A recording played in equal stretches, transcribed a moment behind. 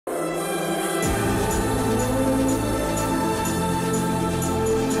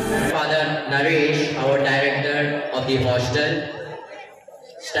Naresh, our director of the hostel,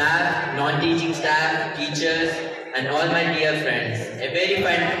 staff, non-teaching staff, teachers, and all my dear friends. A very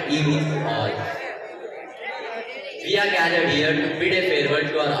fun evening to all. We are gathered here to bid a farewell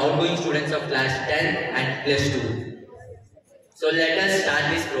to our outgoing students of class 10 and plus 2. So let us start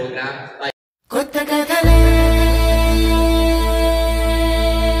this program by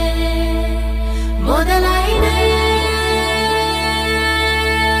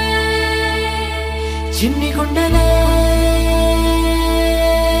Chinni Gundale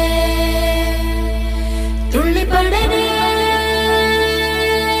Tulli Padane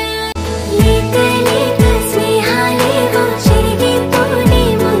Leka leka snehale go chirigi pone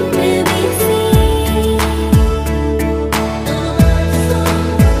mudra bisi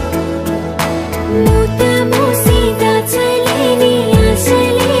Muta musida chaleni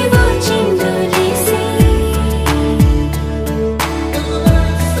asale go chindole se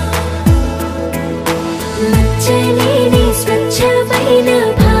Machaleni swachhamaina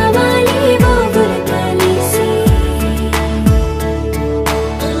bhavale vo gurkalisi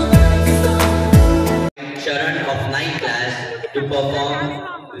Sharan of 9th class to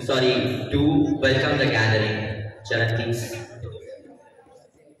welcome the gathering. Sharan, please.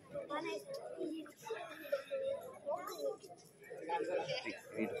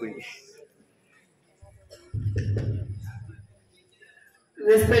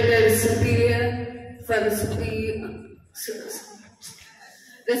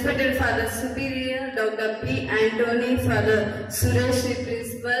 Respected Father Superior, Dr. P. Anthony, Father Suresh, the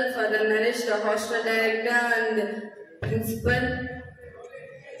Principal, Father Naresh, the Hostel Director and Principal,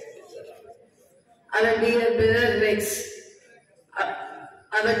 our dear brother Rex,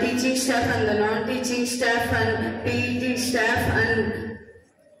 our teaching staff and the non-teaching staff and PET staff and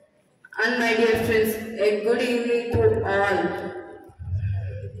my dear friends, a good evening to all.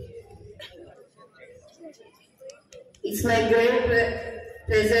 It's my great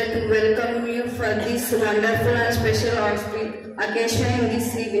pleasure to welcome you for this wonderful and special occasion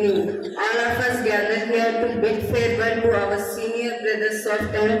this evening. All of us gathered here to bid farewell to our senior brothers of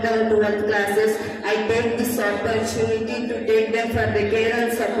 10th and 12th classes. I take this opportunity to take them for the care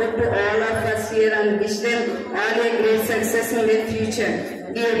and support to all of us here and wish them all a great success in the future.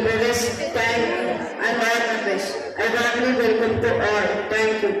 Dear brothers, thank you and all the best. I warmly welcome to all.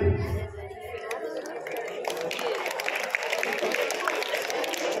 Thank you.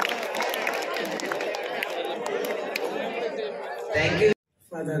 Thank you.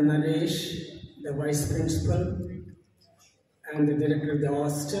 Father Naresh, the Vice Principal and the Director of the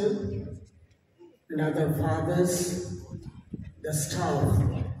hostel, and other fathers, the staff,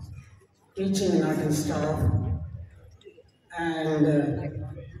 teaching and art staff, and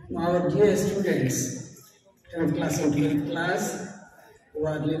our dear students, 10th class and 12th class, who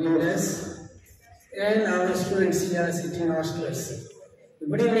are leaving us, and our students here sitting hostelers.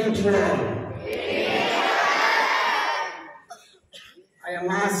 Good evening to you all. I am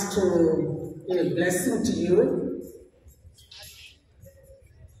asked to be a blessing to you.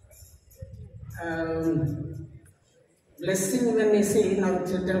 Blessing when we say now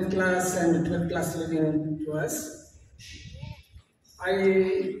 10th class and 12th class living to us.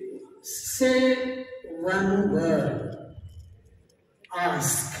 I say one word,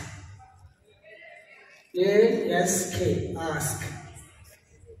 ask. A-S-K, ask.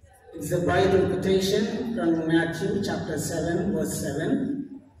 It's a Bible quotation from Matthew chapter 7 verse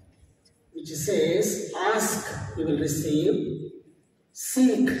 7, which says, ask you will receive,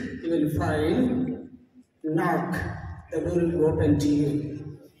 seek you will find, knock the door will be open to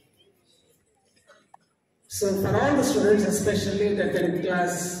you. So for all the students, especially the 10th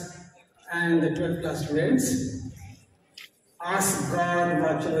class and the 12th class students, ask God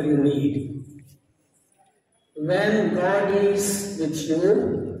whatever you need. When God is with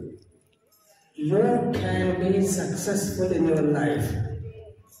you, you can be successful in your life.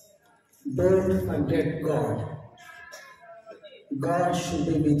 Don't forget God. God should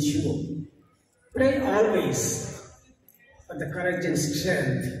be with you. Pray always for the courage and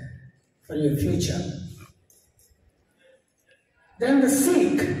strength for your future. Then the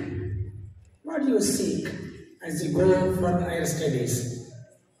seek. What do you seek as you go for higher studies?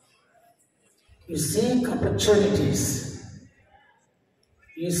 You seek opportunities.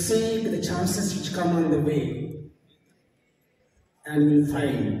 You seek the chances which come on the way, and you will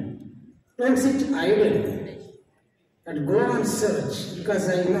find. Don't sit idle, but go and search, because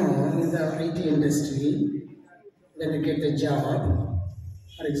I know in the IT industry, when you get the job,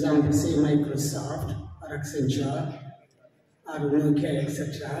 for example, say Microsoft or Accenture or Nokia,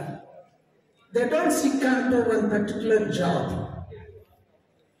 etc., they don't seek onto one particular job.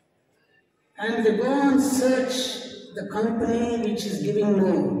 and they go and search the company which is giving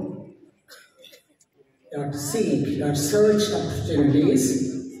more. You have to seek, you have to search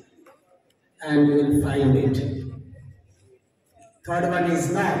opportunities, and you will find it. Third one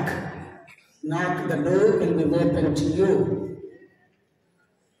is knock. Knock, the door will be open to you.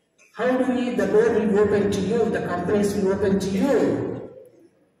 How do we, the door will open to you, the companies will open to you?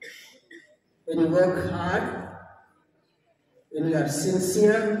 When you work hard, when you are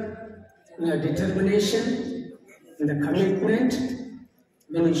sincere, in your determination, in the commitment,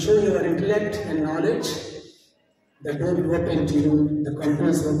 when you show your intellect and knowledge, the door will open to you, the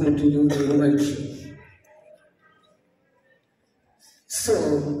companies open to you, they invite you.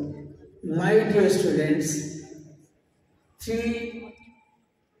 So, my dear students, 3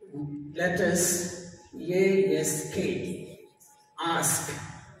 letters, ASK, ask,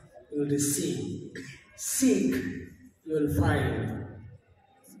 you will receive, seek, you will find,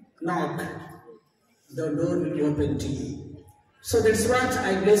 knock, the door will be open to you. So that's what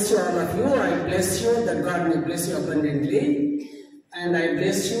I bless you, all of you. I bless you that God may bless you abundantly, and I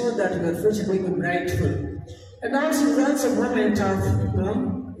bless you that your future will be brightful. And also, it's a moment of,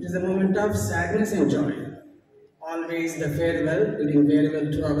 it is a moment of sadness and joy. Always the farewell, bidding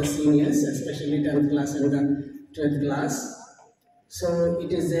farewell to our seniors, especially 10th class and the 12th class. So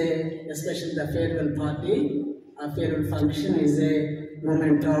it is especially the farewell party, a farewell function is a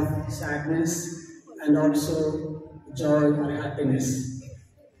moment of sadness and also joy or happiness.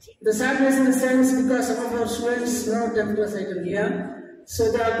 The sadness in the sense because some of our students now 10th class item here,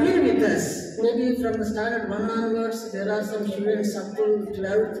 so they have been with us. Maybe from the standard 1 onwards, there are some students up to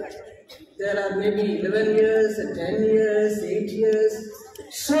 12th. There are maybe 11 years, 10 years, 8 years.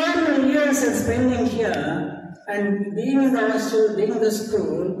 So many years of spending here and being in the hostel, being in the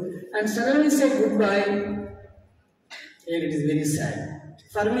school, and suddenly say goodbye. Here it is very sad.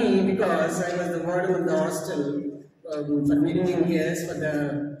 For me, because I was the warden of the hostel for many years in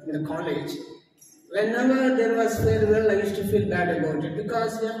the college, whenever there was farewell, I used to feel bad about it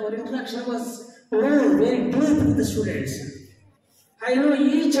because our interaction was very deep with the students. I know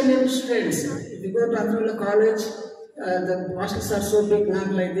each and every student. If you go to Loyola college, the hostels are so big,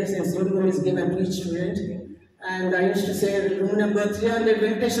 not like this, and single room is given to each student. And I used to say, room number 300,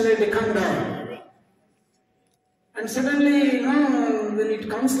 Venkateshwara, they come down. And suddenly, when it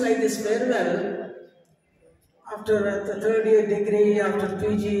comes like this farewell, after the 3rd year degree, after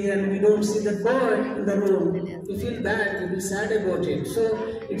PG, and we don't see the boy in the room, we feel bad, we feel sad about it. So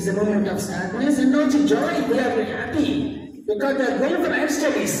it's a moment of sadness and also joy. We are very happy because they are going for higher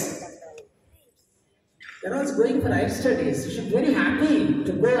studies. They are also going for higher studies. You should be very happy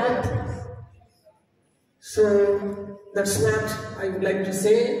to go up. So that's what I would like to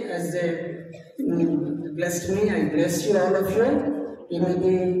say as they blessed me. I bless you, all of you. You may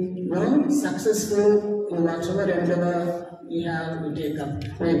be successful in whatever endeavor you have to take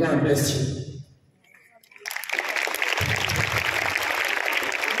up. May God bless you.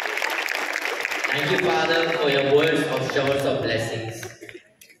 Thank you, Father, for your words of showers of blessings.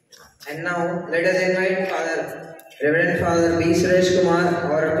 And now, let us invite Reverend Father B. Suresh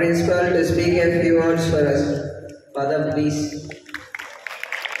Kumar, our principal, to speak a few words for us. Father, please.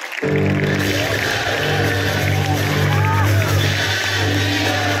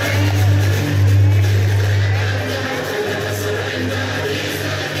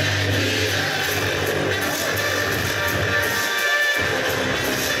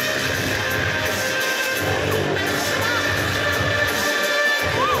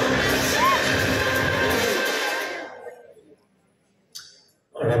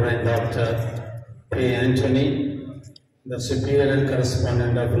 Reverend Dr. P. Anthony, the Superior and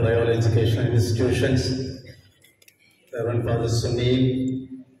Correspondent of Loyola Educational Institutions, Reverend Father Sunil,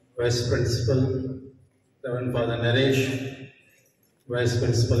 Vice Principal, Reverend Father Naresh, Vice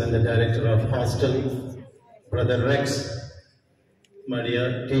Principal and the Director of Hostel, Brother Rex, my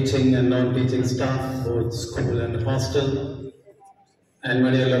dear teaching and non-teaching staff, both school and hostel, and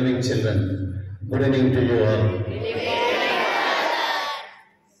my dear loving children, good evening to you all.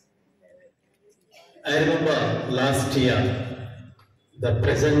 I remember last year, the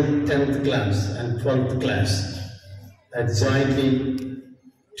present 10th class and 12th class had jointly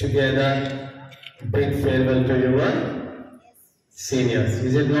together big farewell to your seniors,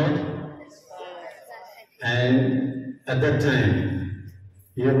 is it not? And at that time,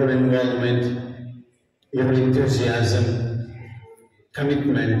 your involvement, your enthusiasm,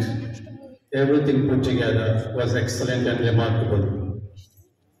 commitment, everything put together was excellent and remarkable.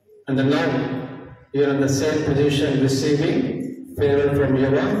 And now, you are in the same position receiving farewell from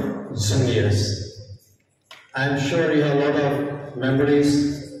your juniors. I am sure you have a lot of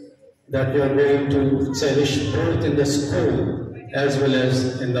memories, that you are going to cherish both in the school as well as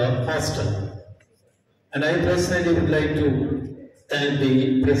in the hostel. And I personally would like to thank the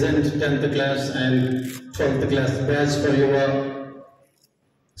present 10th class and 12th class batch for your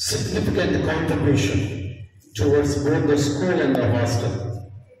significant contribution towards both the school and the hostel.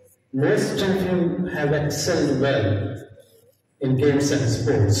 Most of you have excelled well in games and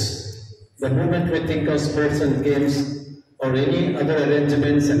sports. The moment we think of sports and games or any other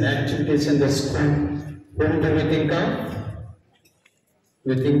arrangements and activities in the school, whom do we think of?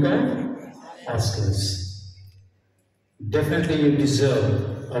 We think of hostels. Definitely you deserve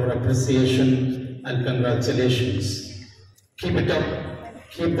our appreciation and congratulations. Keep it up.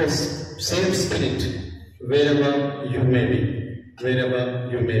 Keep the same spirit wherever you may be. Wherever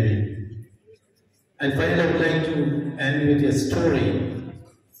you may be. And finally, I would like to end with a story.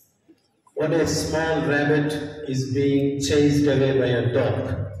 When a small rabbit is being chased away by a dog,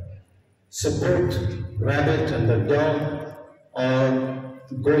 so both rabbit and the dog are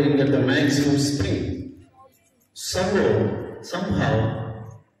going at the maximum speed. Somehow,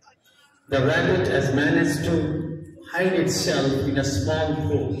 the rabbit has managed to hide itself in a small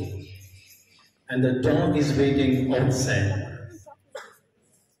hole, and the dog is waiting outside.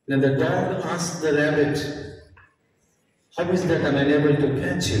 Then the dog asks the rabbit, "How is that I'm unable to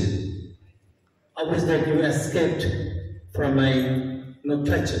catch you? How is that you escaped from my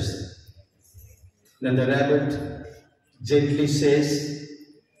clutches?" Then the rabbit gently says,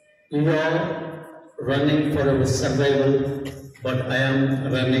 "You are running for our survival, but I am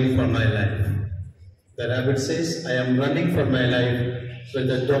running for my life." The rabbit says, "I am running for my life, but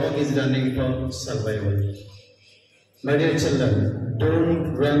the dog is running for survival." My dear children, don't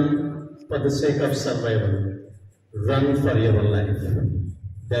run for the sake of survival. Run for your life.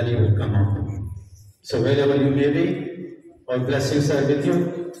 Then you will come out. So wherever you may be, all blessings are with you.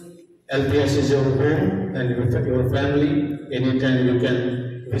 LPS is your home and your family. Anytime you can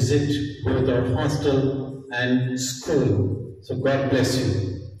visit both our hostel and school. So God bless you.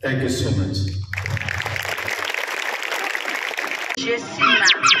 Thank you so much. Jessima,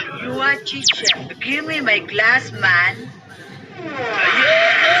 you are teacher. Give me my glass, man.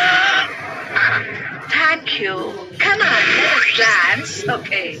 Thank you. Come on, let us dance.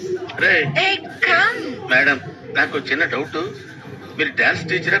 Okay. Hey, come. Madam, నాకు చిన్న doubt. మీరు dance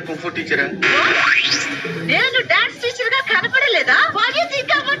టీచరా kung fu టీచరా? నేను dance teacher గా కనపడలేదా? What do you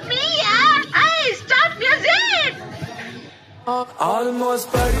think about me? Hey, start music. Almost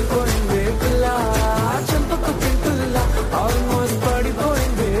పడిపోయిందే పిల్ల, చెంపకు పింపుల్ల. Almost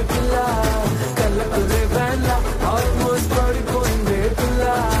పడిపోయిందే పిల్ల, కళ్ళకు Revella. Almost పడిపోయిందే పిల్ల,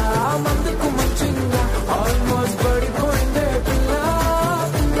 మందుకు ముంచింద. Almost పడిపోయిందే పిల్ల,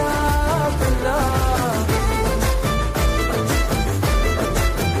 పిల్ల, పిల్ల.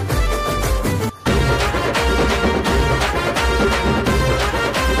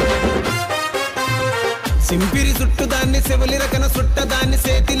 సింపిరి చుట్టుదాన్ని సెవలి రకన సుట్టదాన్ని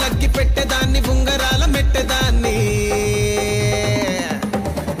సేతి లగ్గి పెట్టేదాన్ని ఉంగరాల మెట్టేదాన్ని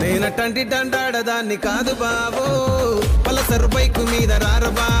నేనటంటి డండాడదాన్ని కాదు బాబు పలసరు బైకు మీద రార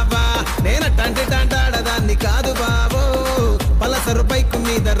బాబా నేనటంటి డండాడదాన్ని కాదు బాబు పలసరు బైకు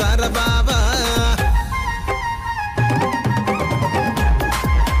మీద రార బాబా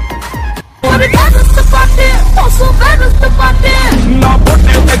నా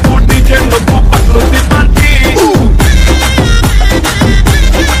పొట్టే కూటి చెందుకు పట్లు తిప్పండి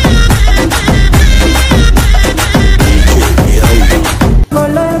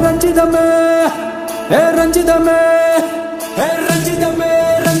రంజితమే రంజితమే రంజితమే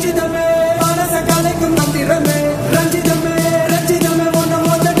రంజితమే మానస కాలకు మందిరమే రంజితమే రంజితమే మొన్న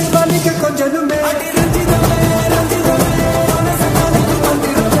మొదటి బాలిక కొంచెమే రంజితమే రంజితమే మానస కాలకు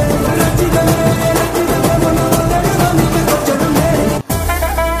మందిరమే రంజితమే రంజితమే మొన్న మొదటి బాలిక కొంచెమే.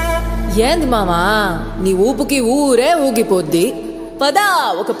 ఏంది మామా నీ ఊపుకి ఊరే ఊగిపోద్ది పదా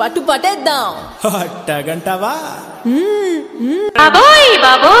ఒక పట్టు పట్టేద్దాం అట్టగంటావా బాబోయ్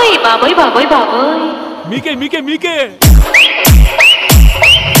బాబోయ్ బాబోయ్ బాబోయ్ బాబోయ్ మీకే మీకే మీకే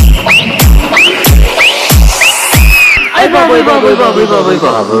అయ్ బాబోయ్ బాబోయ్ బాబోయ్ బాబోయ్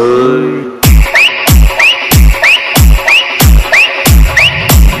బాబోయ్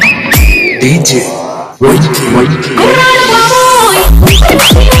డీజే వైట్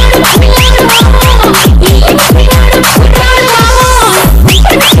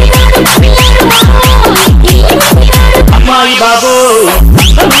అమ్మాయి బాబోయ్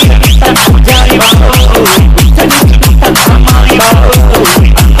జాయి బాబోయ్ అమ్మాయి బాబోయ్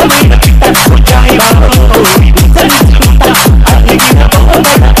జాయి బాబోయ్ అలిగిన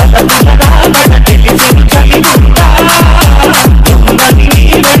బోబడ అదన తెలిసి చలిగుండా ఉన్నది నీ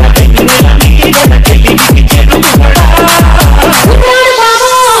వెనక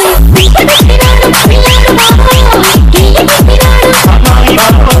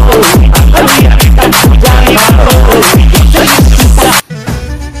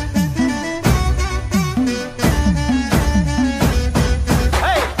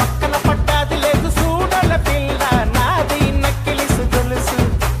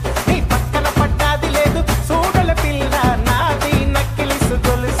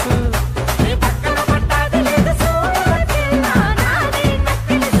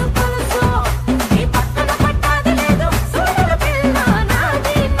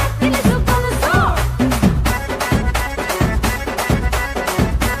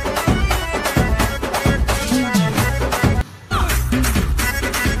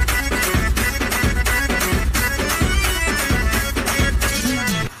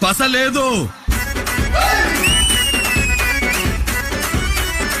పస లేదు.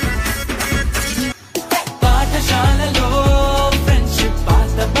 పాఠశాలలో ఫ్రెండ్షిప్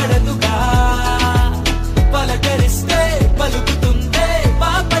పాతబడదుగా, పలకరిస్తే పలుకుతుందే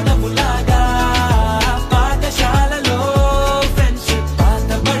పాపనములాగా. పాఠశాలలో ఫ్రెండ్షిప్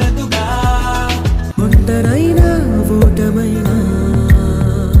పాతబడదుగా. ఒంటరైనా ఓటమైనా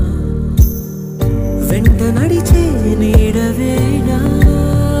వెంట నడిచే నీడవేనా.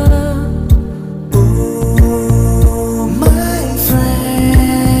 మై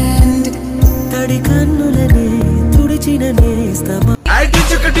ఫ్రెండ్ తడి కన్నులనే తుడిచిన నేస్తమా.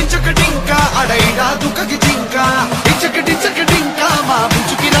 డించక అడైనా దుఃఖకి జింక డించక మా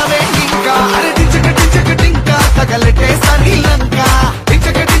బుచ్చుకినవే ఇంకా. అరే డించక తగలటే సరిలంక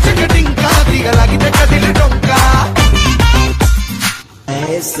డించక దిగలాగితే కదిలి డొంక.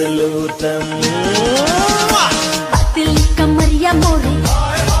 కమరియా మోరే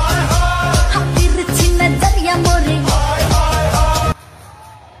చిన్న దరియా మోరే.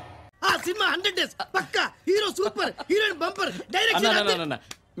 సినిమా 100 days పక్కా. Hero super, heroine bumper, direction.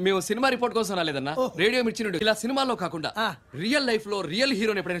 మేము సినిమా రిపోర్ట్ కోసం రాలేదన్నా, రేడియో మిర్చి నుండి. ఇలా సినిమాల్లో కాకుండా రియల్ లైఫ్ లో రియల్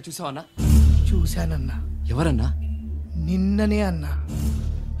హీరోని ఎప్పుడైనా చూసావన్నా? చూశానన్నా. ఎవరన్నా? నిన్ననే అన్నా,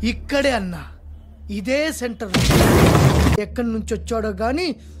 ఇక్కడే అన్నా, ఇదే సెంటర్. ఎక్కడి నుంచి వచ్చాడో గాని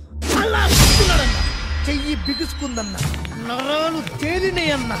అలా వస్తున్నాడన్నా. చెయ్యి బిగుసుకుందన్నా, నరాలు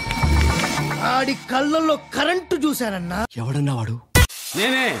తేలినాయన్నా. ఆడి కళ్ళల్లో కరెంటు చూశానన్నా. ఎవడన్నా వాడు?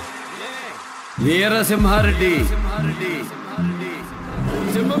 నేనే వీరసింహారెడ్డి.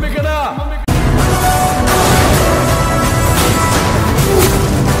 సింహం ఇక్కడ.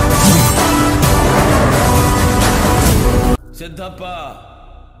 సిద్ధప్ప,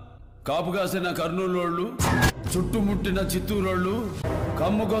 కాపు కాసిన కర్నూలోళ్ళు, చుట్టుముట్టిన చిత్తూరోళ్ళు,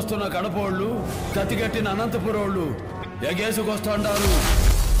 కమ్ముకొస్తున్న కడపోళ్ళు, కత్తికట్టిన అనంతపురోళ్ళు ఎగేసుకొస్తాండారు.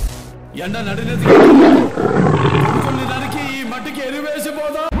 ఎండ నడినది దానికి ఈ మట్టికి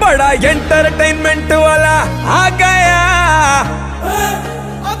ఎరివేసిపోదా. बड़ा एंटरटेनमेंट वाला आ गया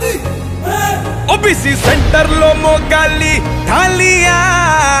ओबीसी सेंटर लो मोगाली ढालिया.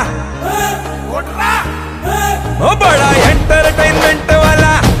 ओ बड़ा एंटरटेनमेंट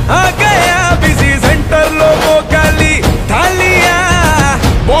वाला आ गया ओबीसी सेंटर लो मोगाली dahlia.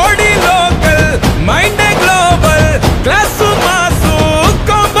 Body local mind global class मासू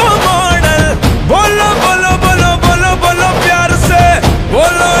कॉम्बो मॉडल. बोलो बोलो बोलो बोलो बोलो प्यार से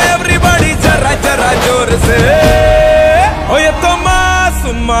बोलो एवरीबॉडी जरा जरा जोर से. ओ ये तो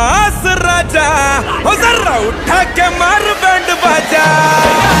मास राजा, ओ जरा उठा के मार बैंड बाजा.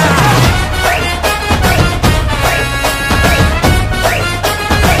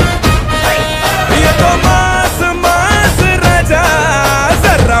 ये तो मास राजा,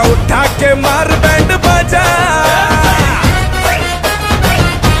 जरा उठा के मार बैंड बाजा.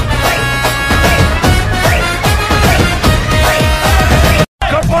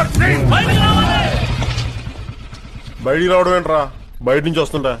 బయటికి రావడం ఏంట్రా? బయట నుంచి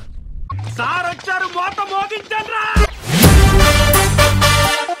వస్తుంటా. సార్ వచ్చారు, మోత మోగించండ్రా.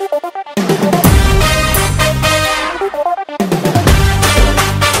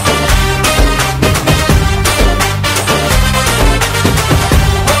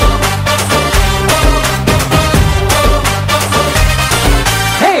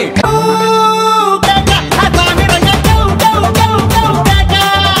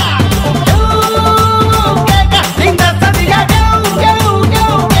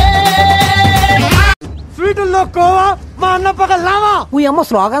 మా అన్న పక్కన లావా. అమ్మ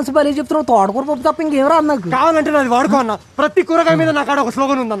స్లోగన్స్ బలి చెప్తున్నావు. తోటకూర పప్పు తప్ప ఇంకేం రాదు నాకు. కావాలంటే నాది వాడుకో అన్న. ప్రతి కూరగాయ మీద నా కాడ ఒక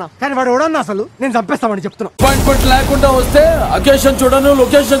స్లోగన్ ఉందన్న. కానీ వాడు ఎవడన్నా అసలు నేను చంపేస్తామని చెప్తున్నా. అపాయింట్మెంట్ లేకుండా వస్తే అకేషన్ చూడను,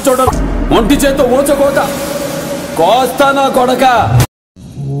 లొకేషన్ చూడను. ఒంటి చేత ఊచకోత కోస్తా నా కొడక.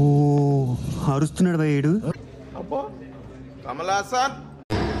 అరుస్తున్నాడు భయ్యుడు.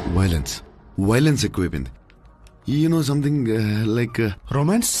 వైలెన్స్ ఎక్కువైపోయింది. You know something like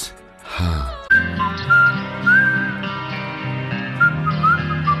romance.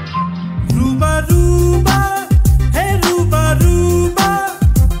 रूबा रूबा है रूबा रूबा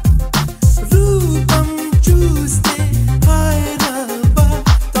रूपम चूस्ते हाय रब्बा.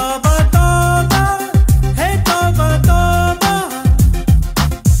 तौबा तौबा है तौबा तौबा.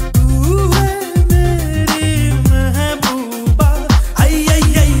 तू है मेरी महबूबा.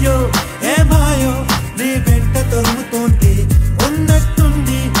 అయ్యయ్యయ్యో ఏ మాయో నీ వెంట తరుముతోంది.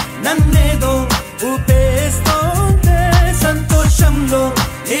 ఉన్నట్టుండి నన్నేదో ఊపేస్తోంది. సంతోషంలో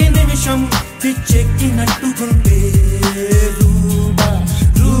ఏ నిమిషం పిచ్చెక్కినట్టుకుంటే. రూబా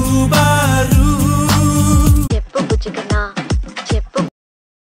రూబా రూ. చెప్పు బుచ్చికన్నా చెప్పు.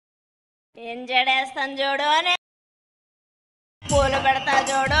 ఏం జడేస్తాను చూడు అని పూలు పెడతా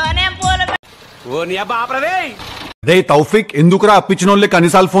చూడు ఓ నీ అబ్బా ఆపరదే. రే తౌఫిక్ ఎందుకురా అప్పించినోళ్ళే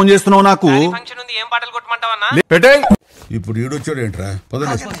కనీసాలు ఫోన్ చేస్తున్నావు నాకు? ఫంక్షన్ ఉంది, ఏం పాటలు కొట్టమంటావన్నా? పెట్టే. ఇప్పుడు ఈడొచ్చాడు ఏంట్రా?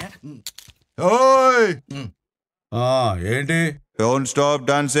 ఏంటి? Don't stop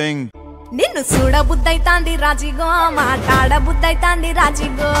dancing. నిన్ను చూడ బుద్ధైతాంది రాజిగో, మాట్లాడ బుద్ధైతాంది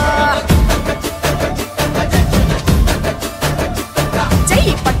రాజిగో,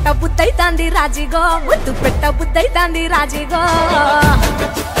 చెయ్యి పట్ట బుద్ధైతాంది రాజిగో, ముద్దు పెట్ట బుద్ధైతాంది రాజిగో,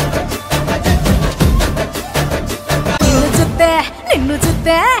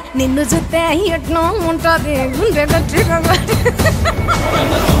 నిన్ను చూస్తే ఎట్నో ఉంటది గుండె గట్టిగా.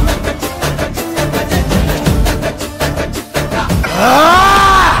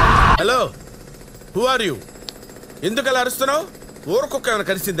 Hello, who are you? ఎందుకు అలా అరుస్తున్నావు? ఊరకొక్క ఏమైనా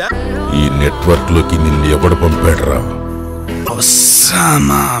కలిసిందా? ఈ నెట్వర్క్ లోకి నిన్ను ఎవడు పంపాడురా?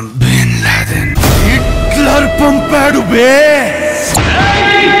 Osama bin Laden. హిట్లర్ పంపాడు బే.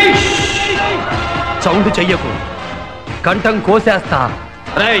 సౌండ్ చెయ్యకు, కంఠం కోసేస్తా,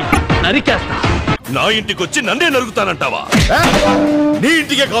 నరికేస్తా. నా ఇంటికి వచ్చి నన్నే నరుగుతానంటావా? నీ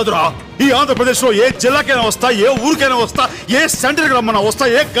ఇంటికే కాదురా, ఈ ఆంధ్రప్రదేశ్ లో ఏ జిల్లాకైనా వస్తా, ఏ ఊరికైనా వస్తా, ఏ సెంటర్ రమ్మన్నా వస్తా,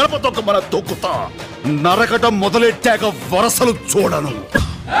 ఏ గడప తొక్కమన్నా తొక్కుతా. నరకటం మొదలెట్టాక వరసలు చూడను.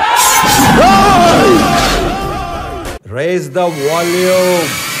 Raise the volume.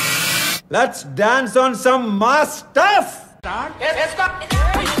 Let's dance on some mass stuff.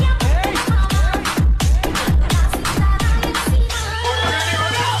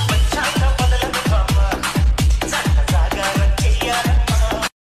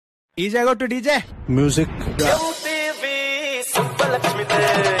 DJ go to DJ. Music.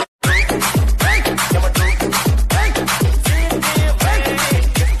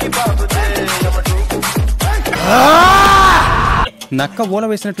 నక్క ఓల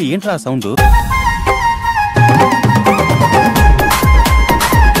వేసినట్టు ఏంట్రా సౌండ్?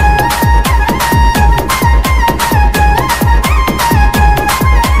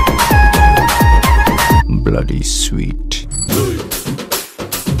 Bloody sweet.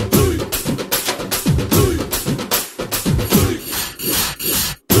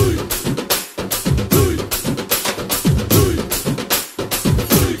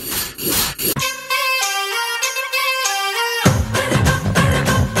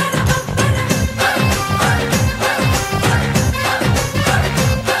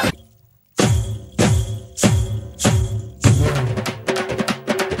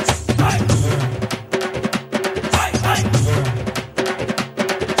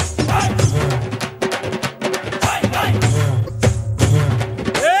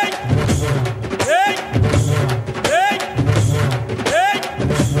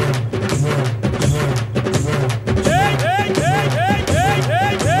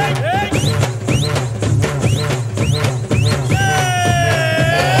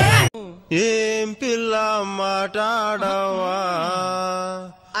 ఏం పిల్ల మాట్లాడవా?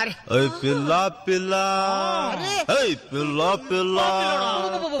 పిల్ల పిల్ల పిల్ల పిల్ల.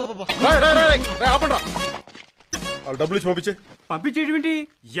 డబ్బులు ఇచ్చి పంపించే. పంపించేటువంటి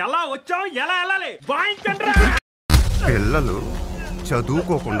ఎలా వచ్చావు, ఎలా వెళ్ళాలి? పిల్లలు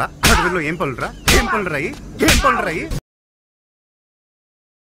చదువుకోకుండా చదువుల్లో ఏం పనులురా, ఏం పనులురాయి, ఏం పనులురాయి?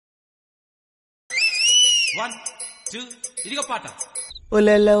 1 2 ఇదిగో పాట.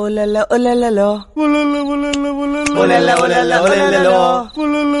 Olala olala olalalo. Olala olala olala. Olala olala olalalo.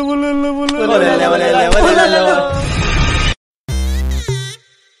 Olala olala olala. Olala olala olalalo.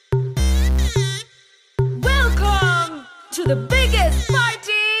 Welcome to the biggest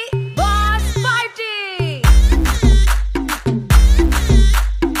party, Boss Party.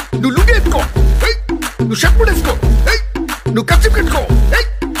 నువ్వు లుగేసుకో, నువ్వు షర్ట్ పడేసుకో, నువ్వు కచ్చి పెట్టుకో,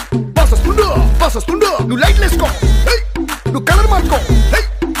 బాస్ వస్తుండు, నువ్వు లైట్లు వేసుకో, నువ్వు కలర్ మార్చుకో,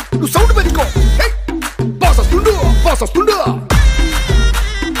 నువ్వు సౌండ్ పెట్టుకో, బాస్ వస్తుండు.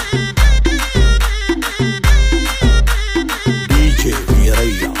 డీజే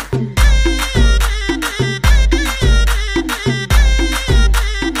వీరయ్య.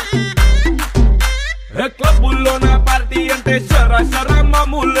 క్లబ్బుల్లో నా పార్టీ అంటే శర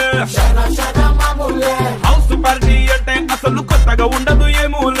మామూలే. హౌస్ పార్టీ అంటే అసలు కొత్తగా ఉండదు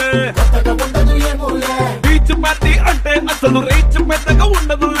ఏమూలే. బీచ్ పార్టీ అంటే అసలు రీచ్ పెద్దగా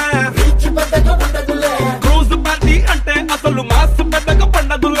ఉండదులే. క్రూజ్ పార్టీ అంటే అసలు మాస్ పెద్దగా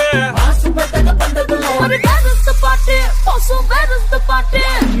పండదులే.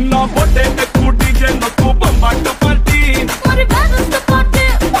 నా పొట్టే ఎక్కువ డీజే నొక్కు బొమ్మాట పార్టీ.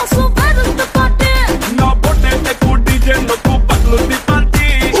 నా పొట్టే ఎక్కువ డీజే నొక్కు పట్లుంది పార్టీ.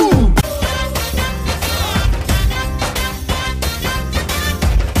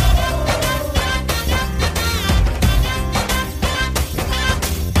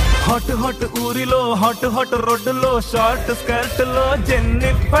 హాట్ హాట్ ఊరిలో హాట్ హాట్ రోడ్డులో షార్ట్ స్కర్ట్ లో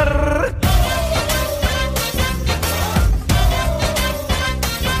జెన్నిఫర్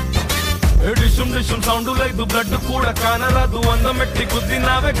డిషుమ్ డిషుమ్ సౌండ్ లేదు బ్లడ్ కూడా కానరాదు అందమెట్టి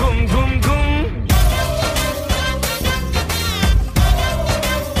గుద్దినావే గుమ్ గుమ్ గుమ్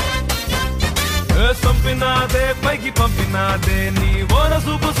సంపినాదే పైకి పంపినాదే నీ ఓర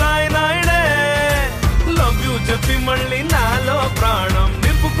సూపు సాయి నాయుడే లవ్ యూ చెప్పి మళ్ళీ నాలో ప్రాణం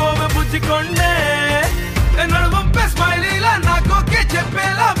నింపుకోవే బుజ్జికొండే నడువంపే స్మైలీలా నాకోకే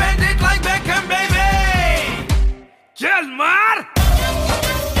చెప్పేలా bend it like become baby చల్ మార్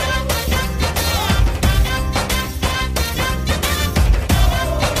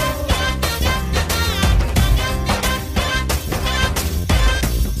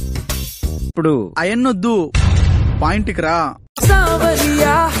ఇప్పుడు అయన్నొద్దు పాయింట్కి రా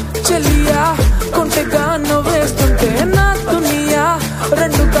సావరియా చెలియా కొంటెగా నవ్వేస్తుంటే నా దునియా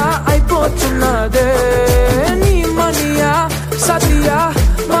రెండుగా అయిపోతున్నదే నీ మనియా సతియా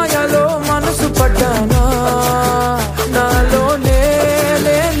మాయాలో మనసు పడ్డానా నాలో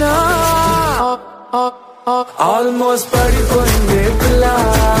నేలేనా ఆల్మోస్ట్ పడిపోయిందే పిల్ల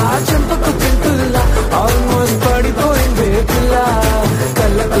చెంపకు పింటుల్ల ఆల్మోస్ట్ పడిపోయిందే పిల్ల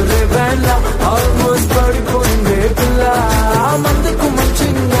కళ్ళకు రేవెల్ల ఆల్మోస్ట్ పడిపోయిందే పిల్ల మందుకు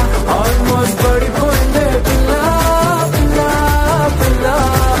మంచిగా ఆల్మోస్ట్ పడిపోయిందే పిల్ల పిల్ల పిల్ల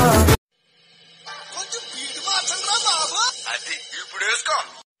అది ఇప్పుడు వేసుకో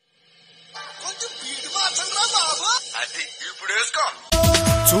అది ఇప్పుడు వేసుకో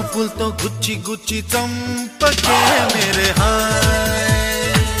చూపులతో గుచ్చి గుచ్చి చంపకే మేరే హాయ్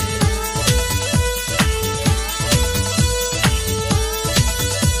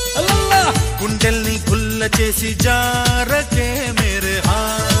గుండెల్ని గుల్ల చేసి జారకే మేరే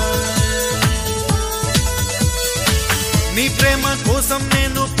హాయ్ నీ ప్రేమ కోసం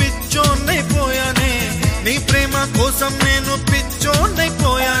నేను పిచ్చోన్నైపోయానే నీ ప్రేమ కోసం నేను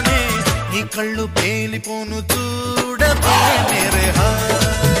పిచ్చోన్నైపోయానే నీ కళ్ళు పేలిపోను చూడకే మేరే హాయ్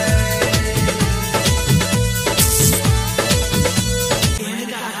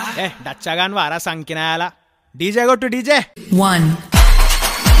డచ్చగాన్ వారా సంకినాయాల డీజే కొట్టు డీజే 1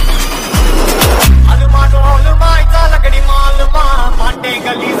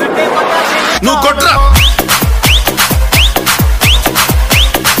 నువ్వు కొట్రా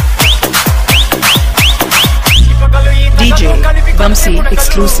DJ Bumsy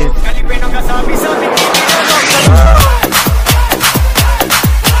exclusive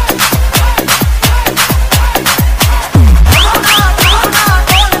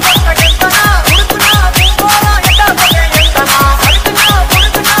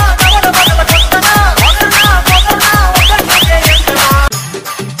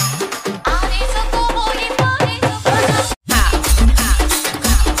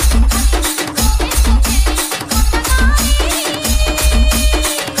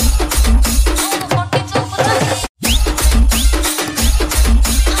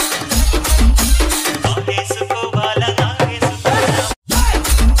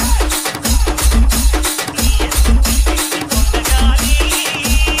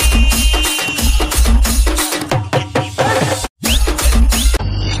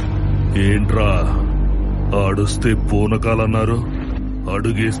ఏంట్రా ఆడుస్తే పూనకాలన్నారు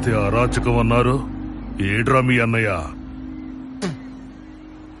అడుగేస్తే అరాచకం అన్నారు ఏడ్రా మీ అన్నయ్య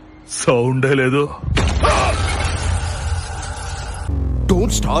సౌండే లేదు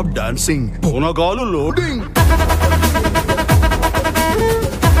don't stop dancing పూనగాలు loading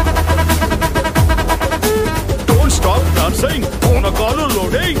don't stop dancing పూనగాలు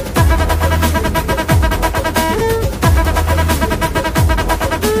loading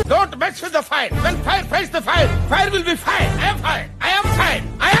Don't mess with the fire. When fire fights the fire, fire will be fire. I am fire. I am fire.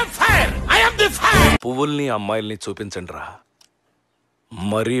 I am fire. I am the fire. పువ్వుల్ని అమ్మాయిల్ని చూపించండి రా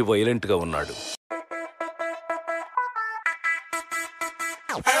మరీ violent గా ఉన్నాడు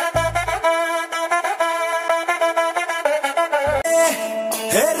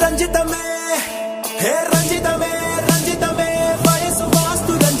హే రంజితమే హే రంజితమే రంజితమే వయసు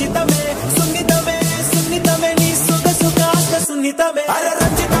వాస్తు రంజితమే సున్నితమే సున్నితమే నీ సొగసు కాస్త సున్నితమే అరే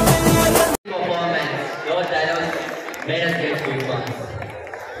రంజితమే Those dialogues made us get goosebumps.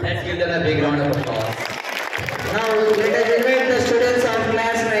 Let's give them a big round of applause. Now let us invite the students of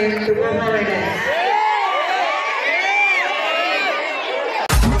class 9 to perform a dance.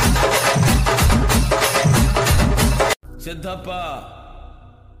 Siddappa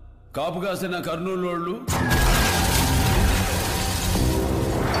కాపు కాసిన కర్నూలు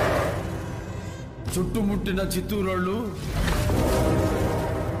చుట్టుముట్టిన చిత్తూరోళ్ళు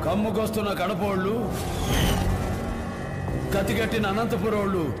కమ్ముకొస్తున్న కడపోళ్ళు కతిగట్టిన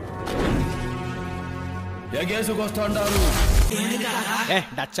అనంతపురోళ్ళు ఎగేసుకొస్తాండారు.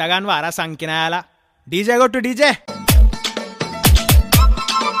 డచ్చగాన్ వారా సంకినాల. డీజే కొట్టు డీజే.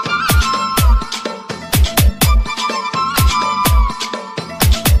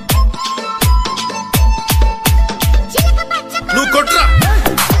 నువ్వు కొట్రా.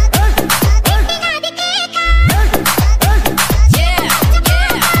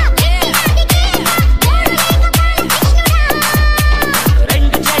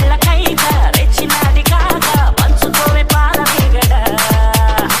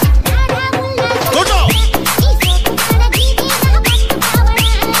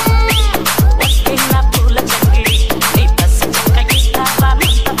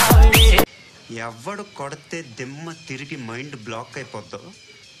 ఎవడు కొడితే దిమ్మ తిరిగి మైండ్ బ్లాక్ అయిపోద్దో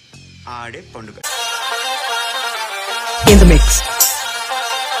ఆడే పండుగ. In the mix.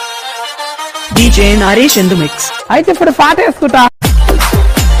 DJ Naresh in the mix. అయితే ఇప్పుడు పాట వేసుకుంటా.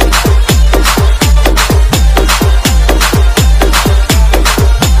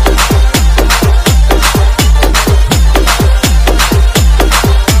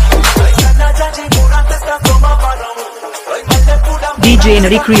 DJ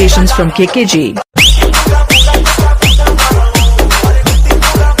Nari Creations from KKG.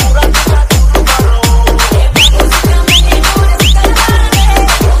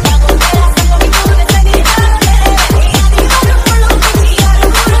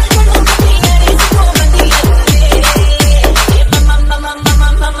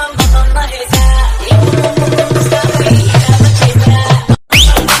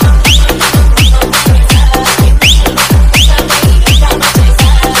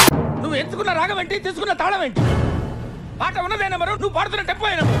 తీసుకున్న తాళం ఏంటి? పాట ఉన్నదే నెంబరు, నువ్వు పాడుతున్న టెంపో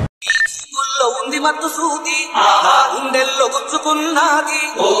అయినా ఉంది మత్తు సూది గుండెల్లో గుచ్చుకున్నది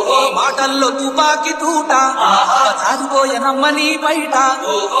మాటల్లో తుపాకి తూట సాగిపోయనమ్మని బయట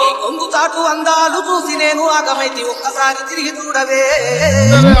కొంగు చాటు అందాలు చూసి నేను ఆగమైతే ఒక్కసారి తిరిగి చూడవే.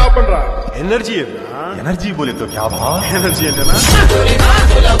 ఎనర్జీ ఎనర్జీ బోలే తో క్యా భా ఎనర్జీ అంటేనా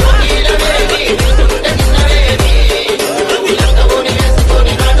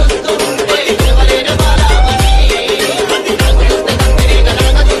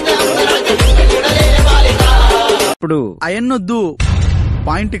ఇప్పుడు అయన్నొద్దు,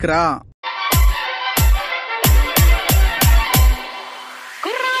 పాయింట్కి రా.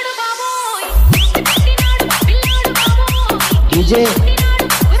 విజయ్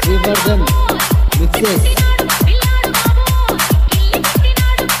శ్రీవర్ధన్ మిక్సెస్.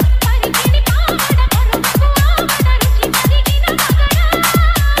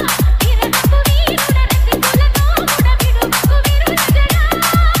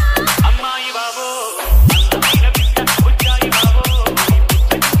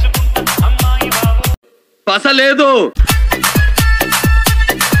 పసలేదు.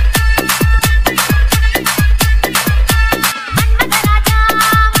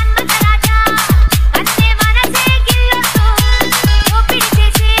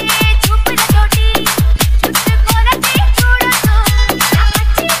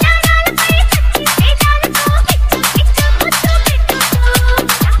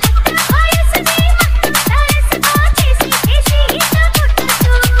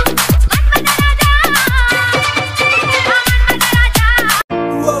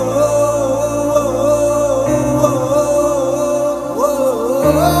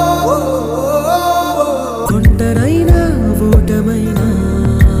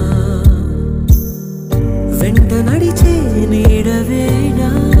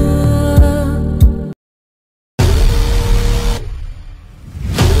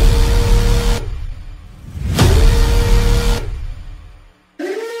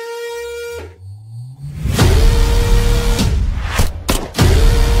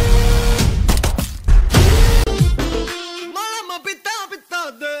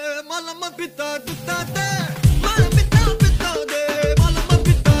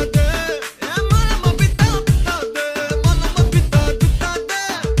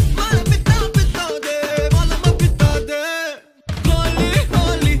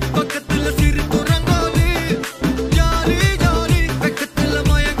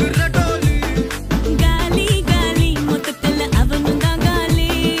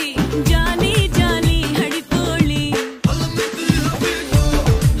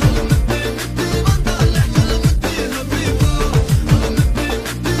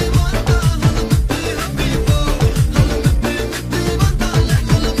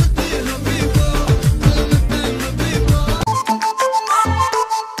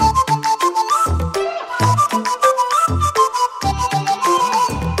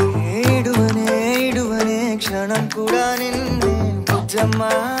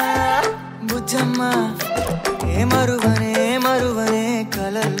 బుజ్జమ్మ ఏ మరువనే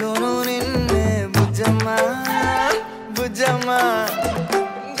కలల్లోనూ నిన్నే బుజ్జమ్మ బుజ్జమ్మ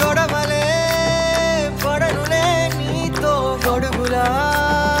గొడవలే పడనులే నీతో గొడుగులా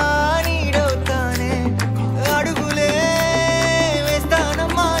నీడవుతానే అడుగులే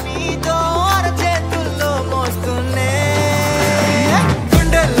వేస్తానమ్మా నీతో అరచేతుల్లో మోస్తున్నే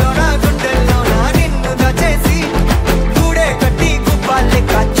గుండెల్లోనా నిన్ను దచేసి గూడే కట్టి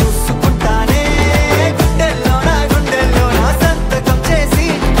గుప్పాలెక్క చూసుకుంటానే గుండెల్లోనా సంతకం చేసి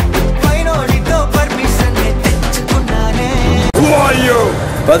పైనోడితో పర్మిషన్ తెచ్చుకున్నానే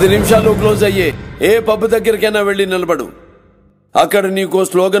 10 నిమిషాలు క్లోజ్ అయ్యే ఏ పబ్ దగ్గరికైనా వెళ్ళి నిలబడు అక్కడ నీకో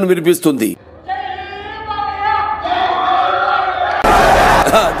స్లోగన్ వినిపిస్తుంది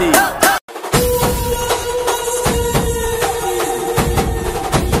అది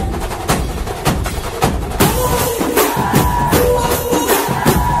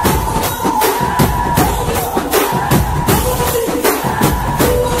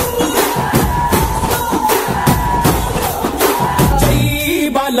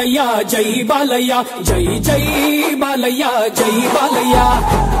జై బాలయ్య జై జై బాలయ్య జై బాలయ్య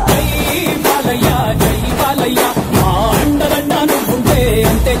జై బాలయ్య జై బాలయ్య మా అండదండ నువ్వుంటే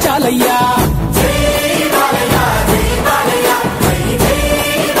అంతే చాలయ్యా జై బాలయ్య జై బాలయ్య జై జై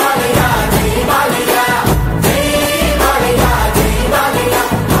బాలయ్య జై బాలయ్య జై బాలయ్య జై బాలయ్య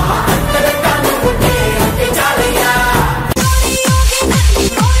మా అండదండ నువ్వుంటే అంతే చాలయ్యా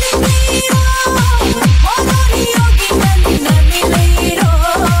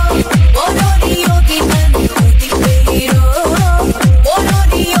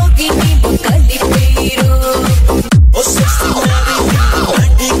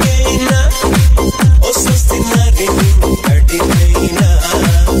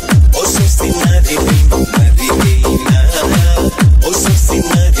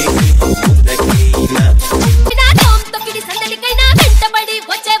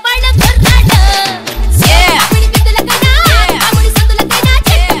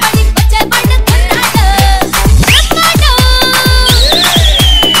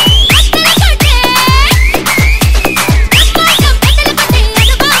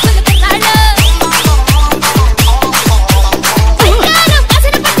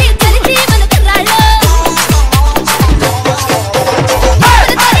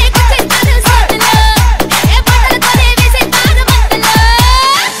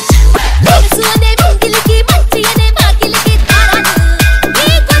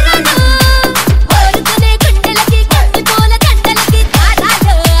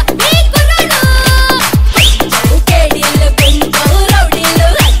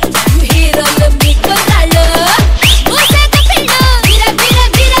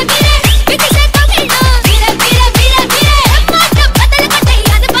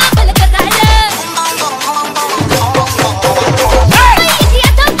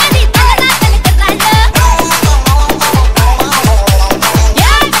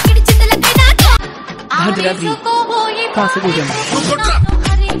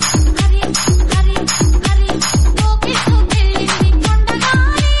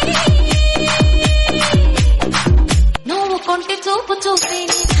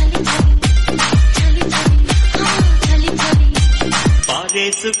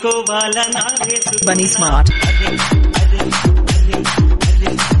Bunny Smart.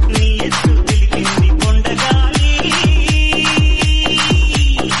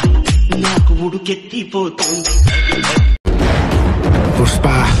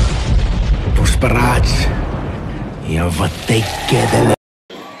 Pushparaj, Yavatekkedele.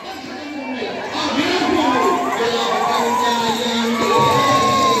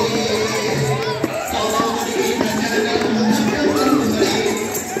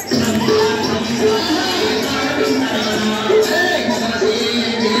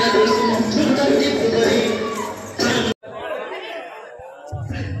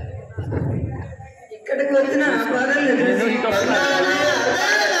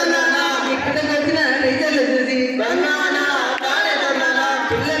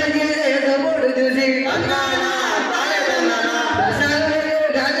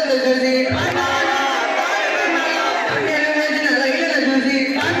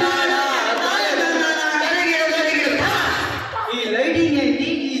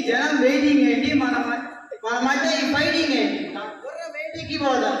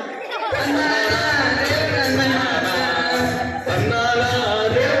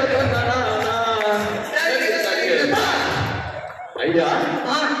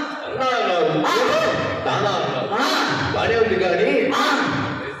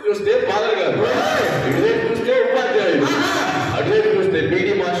 చూస్తే ఉపాధ్యాయుడు అటువైపు చూస్తే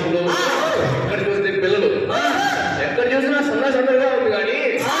బీడీ మాస్టర్లు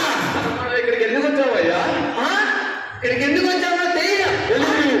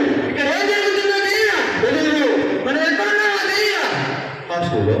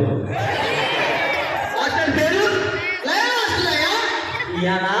హాస్టల్ హాస్టల్ పేరు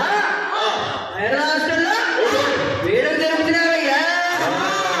హాస్టల్లో వేరే జరుగుతున్నావయ్యా.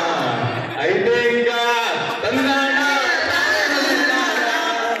 అయితే ఇంకా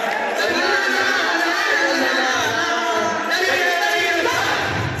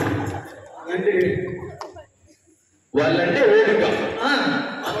వాళ్ళంటే వేడుక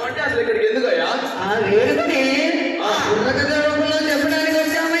అంటే అసలు ఇక్కడికి ఎందుకయ్యా? ఆ వేడుకని బుర్రకథ రూపంలో చెప్పడానికి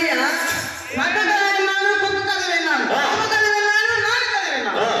వచ్చామయ్యా. మత కథ విన్నాను, కుక్క కథ విన్నాను, అమ్మ కథ విన్నాను, నాన్న కథ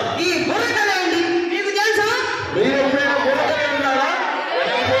విన్నాను. ఈ బుర్రకథ ఏంటి మీకు తెలుసా? మీరు ఎప్పుడైనా బుర్రకథ విన్నారా?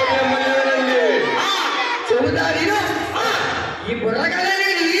 చెబుతా నేను. ఈ బుర్రకథ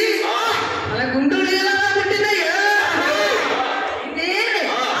అనేది మన గుంటూరు జిల్లాలో పుట్టిందయ్యా.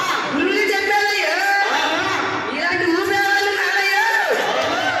 గురువులు చెప్పారయ్యా. ఇలాంటి ఊపేవాళ్ళు కాదయ్యా.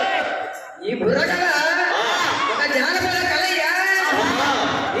 ఈ బుర్రకథ ఒక జానపద కళయ్యా.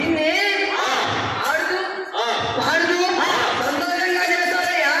 దీన్ని ఆడుతూ పాడుతూ సంతోషంగా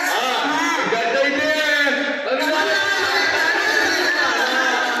చేస్తారయ్యా.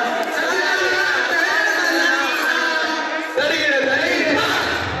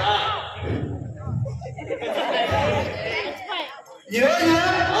 ఈరోజు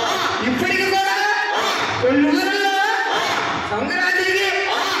ఇప్పటికి కూడా కొన్ని ఊళ్ళలో సంక్రాంతికి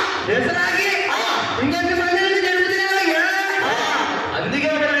దసరాకి ఇంకొన్ని పండుగలు జరుగుతున్నాయ్యా. అందుకే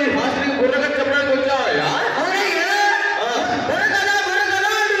మనం ఈ హాస్టల్కి బుర్రకథ చెప్పడానికి వచ్చావయ్యా. అవునయ్యా, బుర్రకథ బుర్రకథ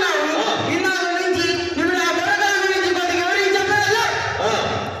అంటున్నావు. ఇన్నాళ్ళ నుంచి ఇప్పుడు ఆ బుర్రకథ గురించి కొద్దిగా ఎవరికి చెప్పాలా?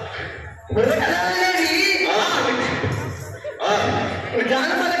 బుర్రకథ అనేది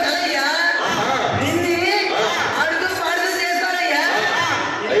జానపద కళయ్యా. దీన్ని ఆడుతూ పాడుతూ చేస్తారయ్యా.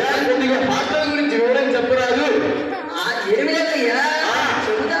 అయ్యా కొద్దిగా హాస్టల్ గురించి వివరం చెప్పరాదు? ఏమి లేదయ్యా,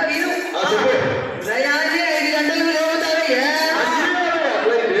 చెబుతా వీరు. ఉదయాన్నే 5 గంటలకు లేవుతారయ్యా.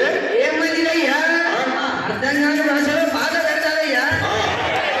 ఏం మంచిదయ్యా, అర్థం కాని భాషలో పాట పెడతారయ్యా.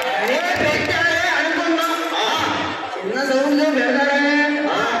 అదే పెట్టారే అనుకున్నాం, చిన్న సౌండ్లో పెడతారా?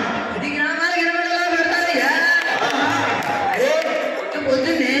 10 గ్రామాలకు 20 పెడతారయ్యా. అదే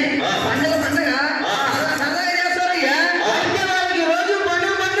పొద్దున్నే పండుగ సరదాగా చేస్తారయ్యా. అంటే వాళ్ళకి రోజు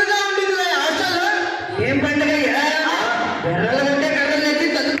పండుగగా ఉంటుంది హాస్టల్లో. ఏం పండుగయ్యా? ఎర్రల ఉంటే కర్రలు ఎత్తి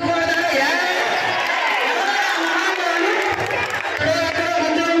చదువుకోవడారయ్యా. ఎక్కడో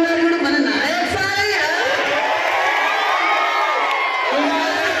ఉన్నారు మన నాయక్ సారయ్యా.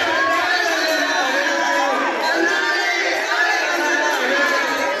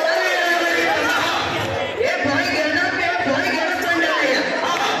 ఏ పోయి గెలపండారయ్యా.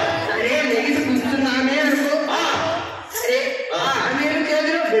 సరే లెగిసి కూర్చున్నామే అనుకో. సరే ఆమె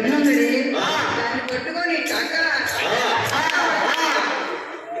చేతిలో బెన్నుంది, దాన్ని పట్టుకొని చక్కర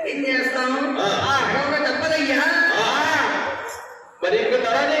ఏం చేస్తాం? అడవక తప్పదయ్యా. మరి ఇంక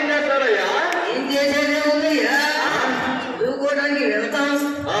తర్వాత ఏం చేస్తారయ్యా? ఏం చేసేదే ఉందయ్యా, చదువుకోవడానికి వెళ్తాం.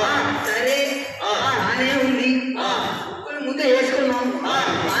 సరే బానే ఉంది, ముందు వేసుకున్నాం,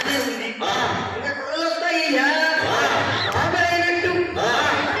 బానే ఉంది. ఇంకా కళ్ళు వస్తాయ్యా. బాబరైనట్టు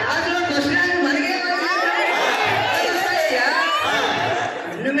క్లాసులో ఫస్ట్ ర్యాంక్ మనకే వస్తాయ్యా.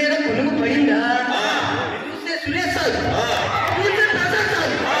 కన్ను మీద పులుగు పడిందా చూస్తే సురేస్తాడు, చూస్తే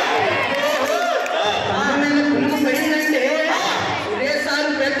ప్రసరిస్తాడు. కన్ను మీద పులుగు పడిందంటే సురేస్తారు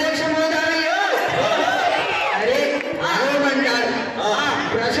ప్రత్యక్షమవుతారయ్యో. అరే ఆరోపంటారు,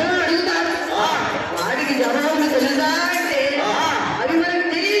 ప్రశ్నలు అడుగుతారు. వాడికి జవాబులు తెలుసా అంటే అవి మనకు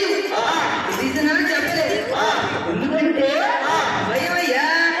తెలియదు. తెలిసినా చెప్పలేదు. ఎందుకంటే భయమయ్యా.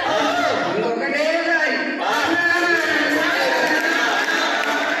 ఇంకొకటే దారి.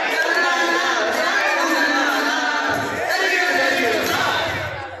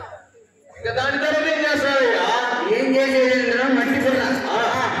 ఇంకా దాని తర్వాత ఏం చేస్తారయ్యా? ఏం చేసేది మట్టి బుర్ర.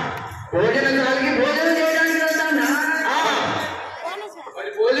 భోజనశాలకి భోజనం చేయడానికి వెళ్తానా? మరి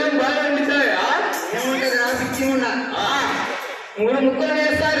భోజనం బాగా వండుతాయా? ఏముంటది రా పిచ్చి ఉండా. 3 ముక్కలు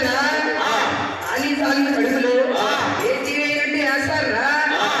వేస్తారు రా. సాలి కడుపులు వేసి వేయంటే వేస్తారు రా.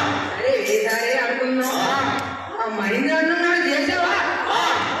 సరే వేసారే అనుకున్నాం. ఆ మహిళ అన్నాడు చేసావా?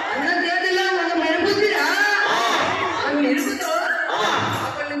 అన్నం చేతిలో ఒక మెరుపుతుందిరా. ఆ మెరుపుతో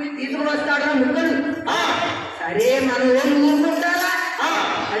అక్కడి నుంచి తీసుకుని వస్తాడా ముక్కలు. సరే మన ఊరు ఊరుకుంటారా?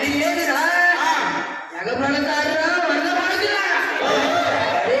 అది లేదురా. ఎగబడతారా, వరద పడుతున్నారా?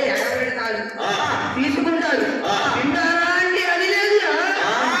 అదే ఎగబెడతారు, తీసుకుంటారు, తింటారా అంటే అది లేదురా.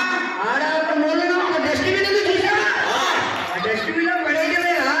 ఆడ ఒక మూలలో ఒక డస్ట్బిన్ చూసావా? ఆ డస్ట్బిన్ లో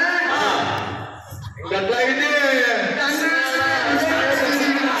పడేయడమేరా. ఇంకట్లాగితే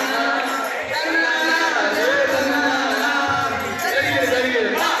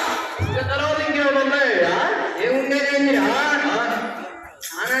తర్వాత ఇంకేమైనా ఉన్నాయా? ఏముండేదేందిరా?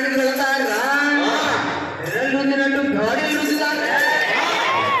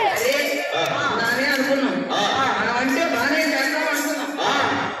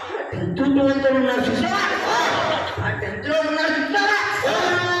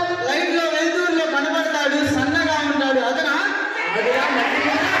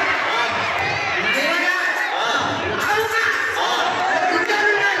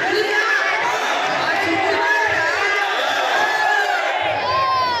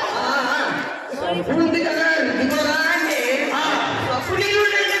 తప్పు ఉంది కదా రుద్దుకోరా అంటే తప్పు నీళ్ళు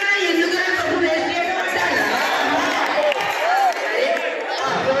ఉన్నాయి కదా ఎందుకన్నా తప్పు వేస్ట్ చేయడం అంటారా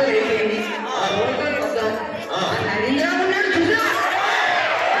నరేంద్ర ఉన్నాడు చూసా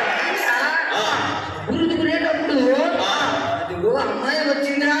గుర్తుకునేటప్పుడు అదిగో అమ్మాయి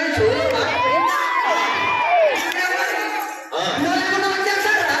వచ్చిందిరా అని చూడ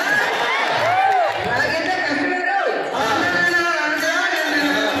వచ్చేస్తారా అలాగైతే కష్టమేరు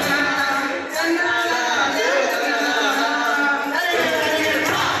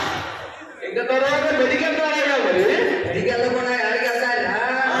ఇంకా తర్వాత బడికెళ్తారా మరి బడికెళ్ళకుండా ఎక్కడికి వెళ్తారా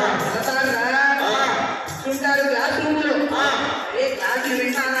ఉంటారు క్లాస్ రూమ్ లో ఏ క్లాసులు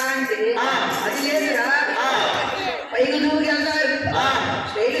వింటారా అంటే అది లేదురా పైకి దూకెళ్తారు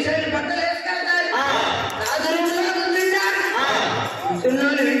స్టైల్ బట్టలు వేసుకెళ్తారు క్లాస్ రూమ్ లో కూర్చుంటారు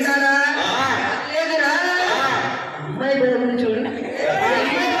కూర్చున్నోళ్ళు వింటారా అది లేదురా అమ్మాయి బాబుని చూడు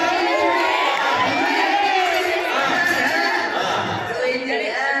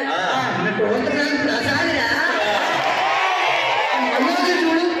ప్రసాదిరా మనోజ్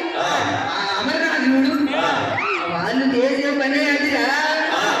చూడు అమర్నాథ్ చూడు వాళ్ళు చేసే పని అదిరా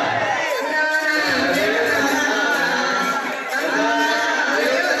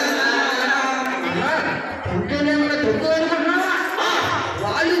తొక్కు అనుకుంటున్నావా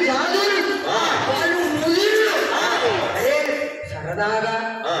వాళ్ళు జాదులు వాళ్ళు ముదుళ్ళు అరే సరదాగా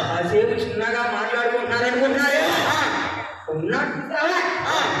కాసేపు చిన్నగా మాట్లాడుకుంటున్నారనుకుంటున్నారే ఉన్నట్టున్నావా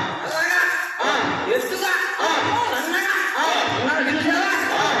అలాగా ఎత్తుగా సన్నగా ఉన్నారు చూసావా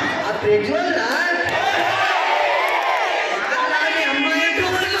ఆ ప్రజ్వల్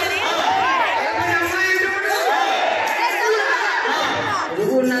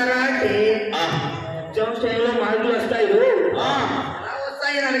ఉన్నారా అంటే ఎగ్జామ్స్ టైంలో మార్కులు వస్తాయి ఎలా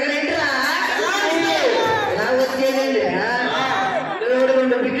వస్తాయి అని అడగలేంటిరా ఎలా వచ్చేదేంటిరా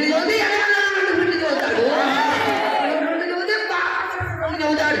రెండు బిడ్డలు చదివి రెండు బిడ్డలు చదువుతాడు రెండు చదివితే రెండు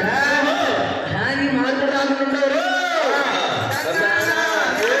చదువుతాడు కానీ మార్కులు రాకుంటారు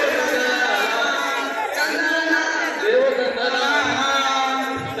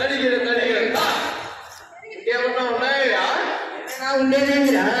ఇంకేమన్నా ఉన్నాయా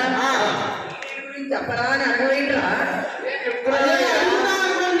ఉండేదేంటిరా చెప్పరా అని అడగలేంటిరా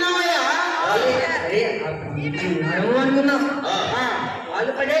అనుకున్నాం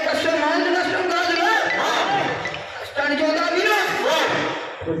వాళ్ళు పడే కష్టం మామూలు కష్టం కాదు కష్టాన్ని చూద్దాం మీరు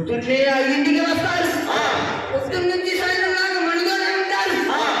పొద్దున్నే 5ంటికి వస్తారు పొద్దున్న నుంచి సాయంత్రం దాకా మణిగానే ఉంటారు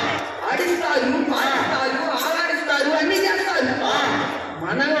ఆడిస్తారు పాడిస్తారు ఆలాడిస్తారు అన్ని చేస్తారు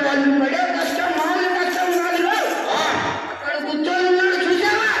మన వాళ్ళు పడే కష్టం మామూలు కష్టం కాదు అక్కడ కూర్చొని ఉన్నాడు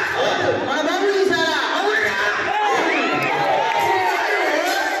చూసావా మన బాబు చూసారా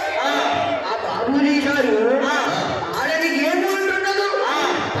ఆ బాబు తీశారు ఆడని గేమ్ అంటుండదు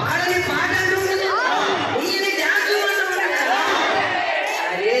ఆడని పాట అంటుండదు ఈయన డ్యాన్స్ అంటుండదు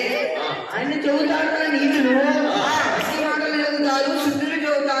అరే ఆయన చెబుతారు నీతులు అన్ని మాటలు చెబుతారు శుద్ధులు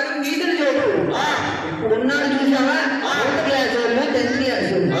చెబుతారు నీతులు చెబుతారు ఇప్పుడు ఉన్నారు చూసావా 4th క్లాస్ వాళ్ళు 10th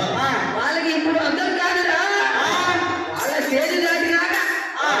క్లాస్ వాళ్ళకి ఇప్పుడు అర్థం కాదురా వాళ్ళ స్టేజ్ దాటినాక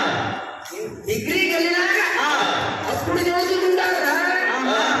డిగ్రీకి వెళ్ళినాక అప్పుడు చదువుకుంటారా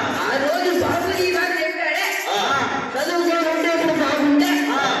ఆ రోజు బాబుజీ గారు చెప్పాడే చదువుకుంటే ఇప్పుడు బాగుంటే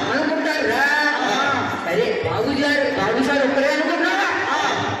అనుకుంటారా సరే బాబు సార్ ఒక్కరే అనుకుంటారా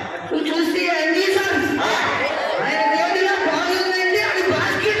నువ్వు చూస్తే అంజీ సార్ ఆయన దేవుడిలో బాగుందంటే అది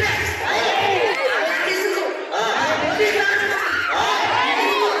బాస్కెట్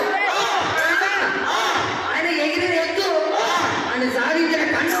ఆయన ఎగిరిన ఎత్తు ఆయన సాధించిన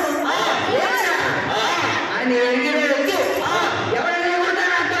కన్ను ఆయన ఎగిరిన ఎత్తు ఎవరైనా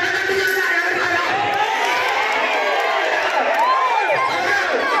ఏమంటారా తొడగట్టు చెప్తారు ఎవరు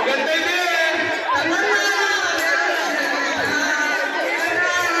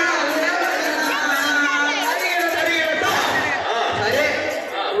సరే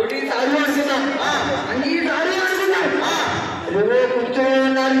ఒకటి సారు అనుకున్నాం అన్ని సారు అనుకున్నాం నువ్వే కూర్చొని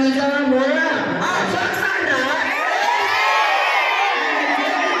ఉన్నారు చూసావా మోరా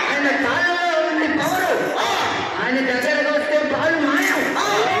ఆయన కాలంలో ఉంది పవరు ఆయన దగ్గరకు వస్తే పాలు మాయం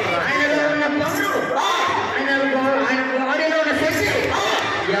ఆయనలో ఉన్న పవరు ఆయన బాడీలో ఉన్న శక్తి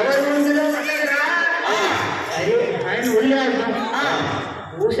ఎవరు ముందులో ఉండదురా సరే ఆయన ఉల్లాసం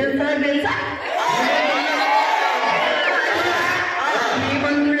భూషణ్ సార్ తెలుసా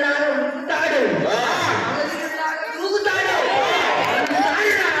శ్రీమంతుడిలాగా ఉంటాడు తూగుతాడు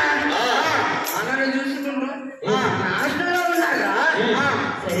మనల్ని చూసుకుంటూ హాస్టల్లో ఉన్నారా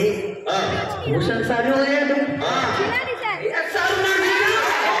సరే భూషణ్ సార్ వదిలేదు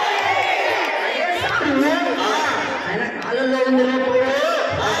ఆయన కాలంలో ఉంది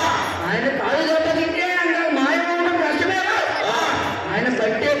ఆయన కాలు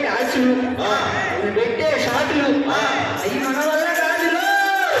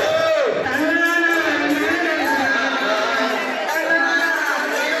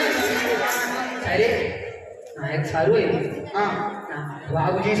अरे नायक सारू है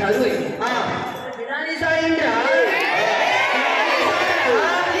बाबूजी सारू है बिरानी साइंद्रा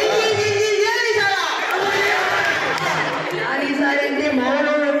बिरानी साइंद्रे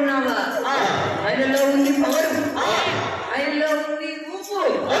मौनो ఉన్నావా ఆయనలో ఉంది పవర్ ఆయనలో ఉంది రూపు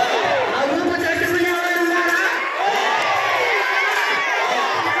ఆ రూపు తట్టుకునే వాళ్ళు ఉన్నారా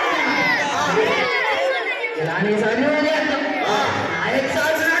बिरानी सारू है नायक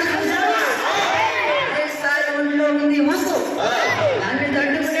सारू ఉంది ఊపు దాన్ని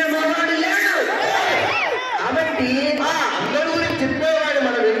తట్టుకునే మోగాడు లేడు కాబట్టి అందరి గురించి చెప్పేవాడు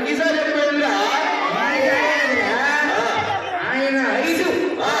మనం ఎన్నిసార్లు చెప్పేవాడుగా ఆయన హైటు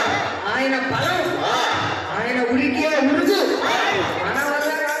ఆయన బలం ఆయన ఉరికి ఉరుకు మన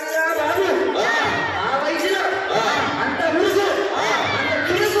వల్ల కాదురా బాబు ఆ వయసులో అంత ఉరుకు అంత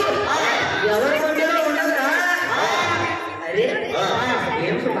చురుకు ఎవరి మధ్యలో ఉండదురా అరే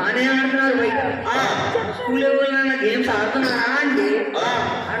గేమ్స్ బాగానే ఆడుతున్నారు బయట స్కూల్ ఎవరైనా గేమ్స్ ఆడుతున్నారా అంటే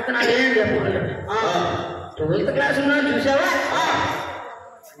ఆడుతున్నాడే అని చెప్పగలరు 12th క్లాస్ ఉన్నాడు చూసావా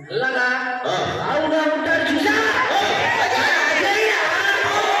అలాగా బాగుగా ఉంటాడు చూసావా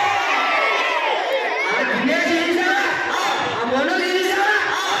ఆ దినేష్ చూసావా ఆ మనో చూసావా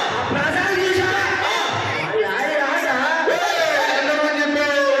ఆ ప్రసాద్ చూసావా వాళ్ళు ఆడే ఆట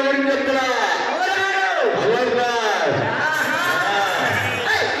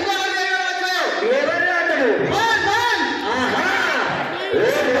ఎవరు అతడు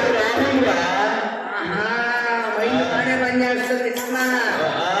మైండ్ బాగానే పనిచేస్తుంది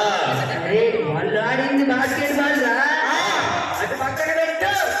అరే వాళ్ళు ఆడింది బాస్కెట్ బాల్ రా అటు పక్కన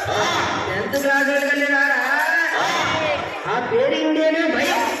పెట్టు 10th క్లాస్ వెళ్ళి రారా ఆ పేరిందేనే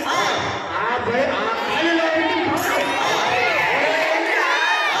భయం ఆ భయం ఆ కాలులో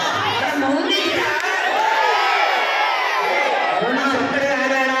ఒక్కడే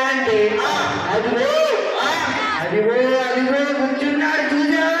ఆడాడా అంటే అదిగో అదిగో అదిగో కూర్చున్నాడు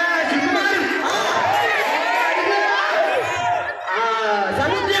చూసావా సినిమాలు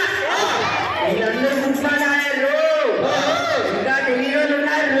సముద్ర వీళ్ళందరూ ఫుట్బాల్ ఆడారు ఇంకా తెలియని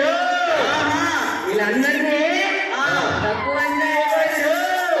ఉన్నారు వీళ్ళందరినీ తక్కువ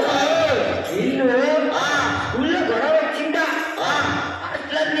అయిపోయారు వీళ్ళు స్కూల్లో గొడవ వచ్చిందా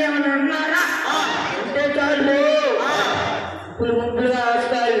అట్లన్నీ ఏమన్నా ఉన్నారా అంటే చాలు గుంపులుగా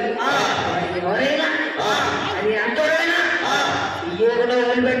వస్తారు ఎవరైనా అది అంతరైనా ఇయ్యే కూడా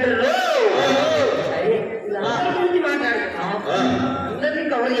వదిలిపెట్టరు సరే అందరి గురించి మాట్లాడుతున్నాం అందరినీ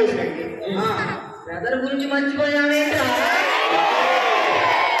కవర్ చేసినట్టు బ్రదర్ గురించి మర్చిపోయామేంటా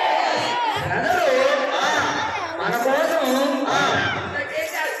బ్రదరు మన కోసం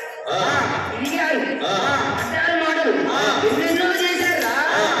చేశారు తిరిగారు అంటారు మాటలు ఎన్నెన్నో చేశారా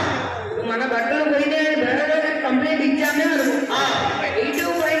మన బట్టలు పోయితే బ్రదర్ కంప్లైంట్ ఇచ్చామే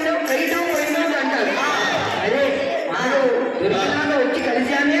పోయిందో అంటారు అరే మాకు దొరికినాక వచ్చి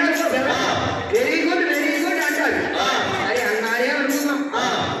కలిసామే అనుకో వెరీ గుడ్ అంటారు అరే అన్నారే అనుకున్నాం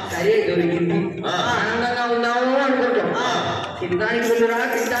సరే దొరికింది ఆనందంగా ఉన్నాము అనుకుంటాం తినడానికి వెళ్ళురా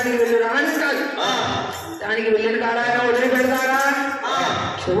అని కాదు దానికి వెళ్ళిన కాడా వదిలి పెడతారా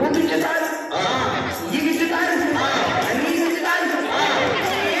చూపించుతారు ఇచ్చుతారు అన్ని ఇచ్చుతారు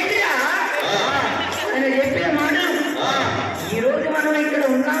ఆయన చెప్పే మాటలు ఈ రోజు మనం ఇక్కడ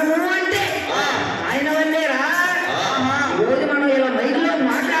ఉన్నాము అంటే ఆయన వల్లేరా ఈ రోజు మనం ఇలా మైక్లో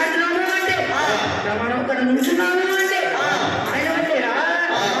మాట్లాడుతున్నాము అంటే మనం ఇక్కడ నుంచున్నాము అంటే ఆయన వల్లేరా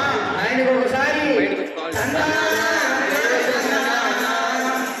ఆయనకు ఒకసారి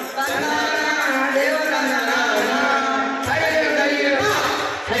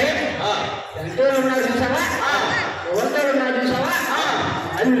ఎంతో ఉన్నారు చూసావా ఎవరితో ఉన్నారు చూసావా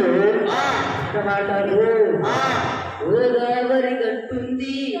అల్లు మాట్లాడు గోదావరి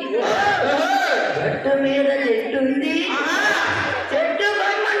గట్టుంది గట్టు మీద చెట్టుంది చెట్టు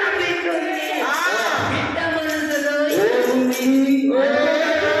బొమ్మన పెట్టుంది బిడ్డ మనసులో ఏముంది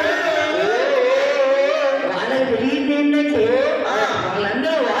వాళ్ళకి తెలియదు ఏంటంటే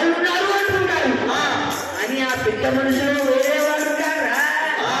వాళ్ళందరూ వాళ్ళు ఉన్నారు అనుకుంటారు అని ఆ బిడ్డ మనసులో వేరే వాళ్ళు ఉంటారా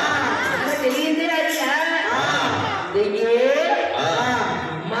తెలియదే అయ్యా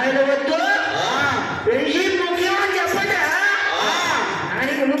అమ్మాయిల వద్దు ఫ్రెండ్షిప్ ముఖ్యం అని చెప్పండి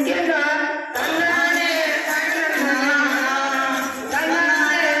దానికి ముఖ్యంగా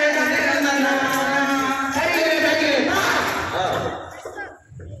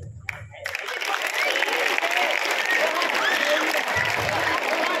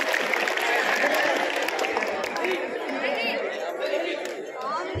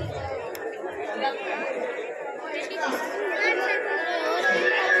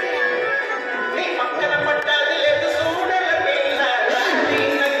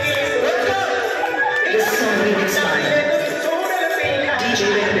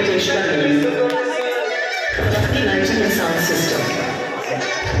system.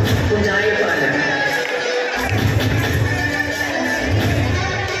 Punjai Parliament.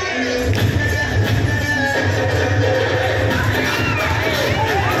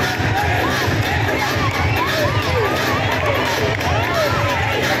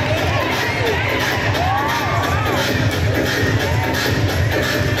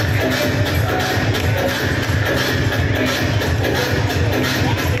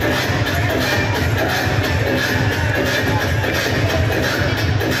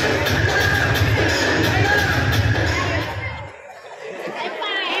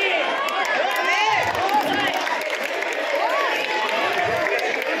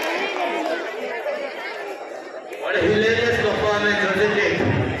 What a hilarious performance, wasn't it?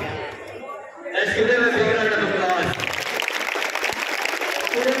 Let's give them a big round of applause.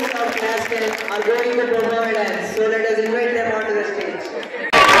 Students of class 10 are going to perform a dance, so let us invite them onto the stage.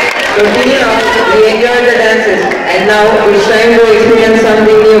 Continue on, we enjoyed the dances, and now it's time to experience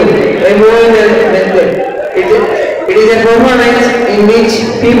something new, a moving method. It is a performance in which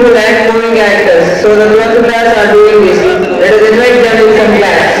people act moving actors, so the 12th class are doing this. Let us invite them with some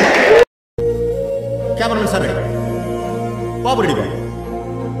claps. Cameraman sir, Bob ready.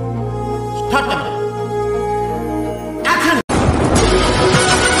 Start camera. Action.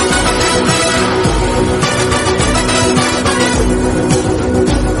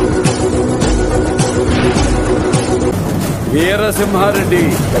 Veera Simha Reddy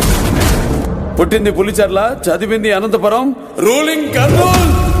పుట్టింది పులిచెర్ల, చదివింది Anantapuram, ruling Kurnool.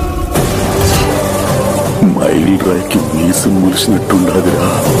 Mile రాయికి వీసు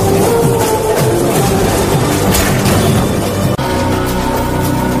ములిసినట్టుండదురా.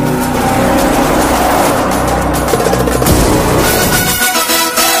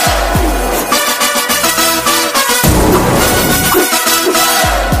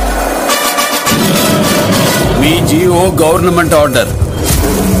 మీ GO government order,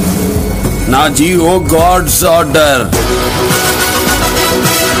 నా GO God's order.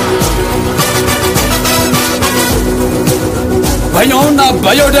 భయం నా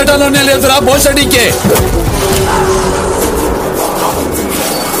బయోడేటాలోనే లేదురా బోసడికే.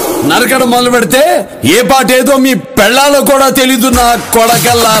 నరకడం మొదలు పెడితే ఏ పాట ఏదో మీ పెళ్ళాలో కూడా తెలీదు నా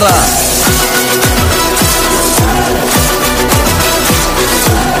కొడకల్లారా.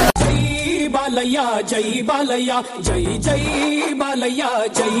 బాలయ్య జై బాలయ్య జై జై బాలయ్య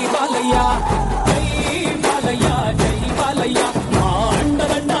జై బాలయ్య జై బాలయ్య జై బాలయ్య మా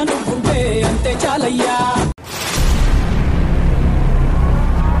అండదండ నువ్వుంటే అంతే చాలయ్యా.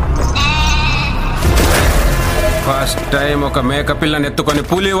 ఫస్ట్ టైం ఒక మేక పిల్లని ఎత్తుకొని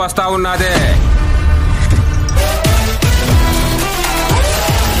పులి వస్తా ఉన్నదే.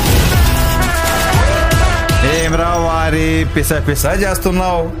 ఏమ్రా వారి పిస పిస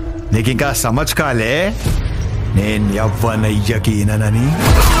చేస్తున్నావు? నీకింకా సమజ్ కాలే నేను ఎవ్వనయ్యకి ఈననని.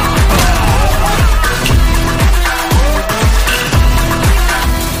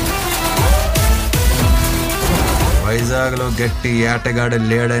 వైజాగ్ లో గట్టి ఏటగాడు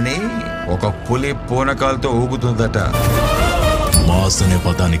లేడని ఒక పులి పూనకాలతో ఊగుతుందట. మాస్ అనే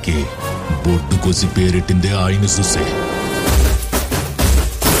పదానికి బొడ్డు కోసి పేరెట్టిందే ఆయన చూసే.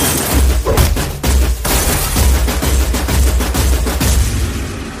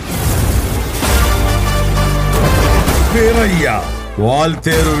 వీరయ్య,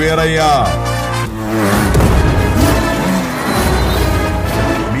 వాల్తేరు వీరయ్య,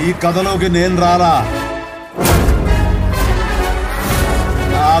 మీ కథలోకి నేను రాలా,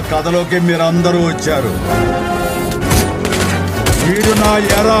 నా కథలోకి మీరందరూ వచ్చారు. వీడు నా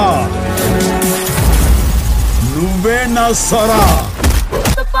ఎరా, నువ్వే నా సరా.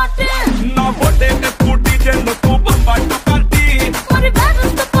 నా బొట్టే పుట్టి జన్మకు పంపట్టు కట్టి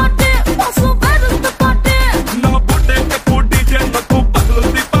నా బొట్టే పుట్టి జన్మకు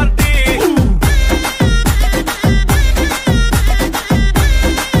పగులుంది పంటి.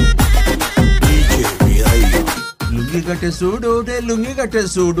 లుంగి కట్టే చూడు లుంగి కట్టే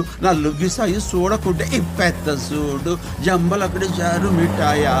చూడు, నా లుంగి సాయి చూడకుంటే ఇప్పెత్త చూడు, జంబలక్కడ జారు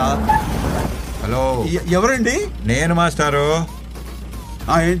మిఠాయా. హలో, ఎవరండి? నేను మాస్టారు.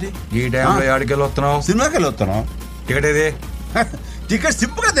 ఏంటి ఈ టైంలో ఎక్కడికి వస్తున్నావు? సినిమాకి వెళ్ళి వస్తున్నావు. టికెట్ ఏది? టికెట్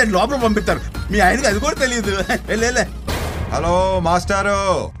సింపుల్ గా దాన్ని లోపల పంపిస్తారు. మీ ఆయనకి అది కూడా తెలియదు. వెళ్ళే. హలో మాస్టారు,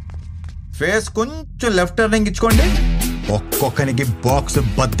 ఫేస్ కొంచెం లెఫ్ట్ టర్నింగ్ ఇచ్చుకోండి. ఒక్కొక్కనికి బాక్స్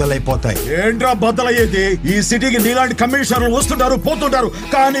బద్దలైపోతాయి. ఏంట్రా బద్దలయ్యేది? ఈ సిటీకి నీలాంటి కమిషనర్లు వస్తుంటారు పోతుంటారు,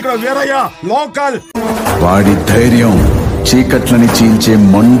 కానీ ఇక్కడ వీరయ్య లోకల్. వాడి ధైర్యం చీకట్లని చీల్చే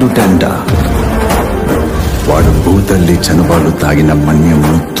మండుటెండ. వాడు భూతల్లి చనుబాలు తాగిన మన్య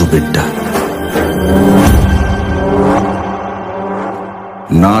ముత్తు బిడ్డ.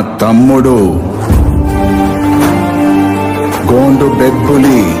 నా తమ్ముడు రెండు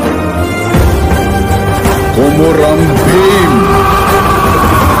బెబ్బులి కొమురం భీమ్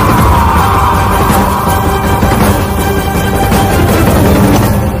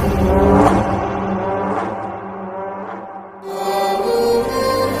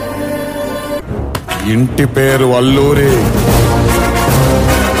ఇంటి పేరు అల్లూరి,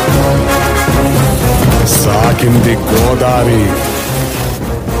 సాకింది గోదారి.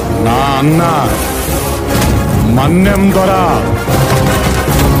 నా అన్న మన్నెం దొర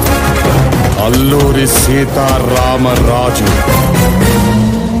అల్లూరి సీతారామరాజు.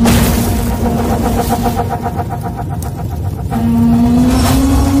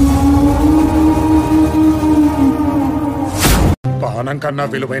 పానం కన్నా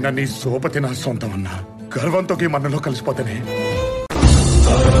విలువైన నీ సోపతి నా సొంతం అన్నా. గర్వంతో ఈ మనలో కలిసిపోతేనే.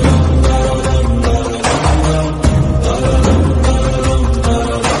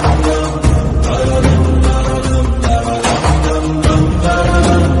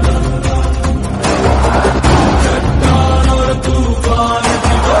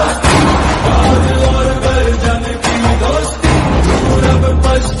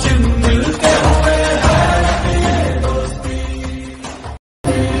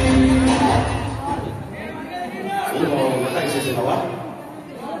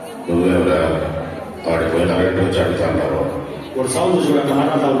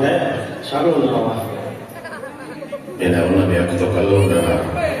 నేనేమన్నా మీ అక్కతో కళ్ళు ఉంటానా?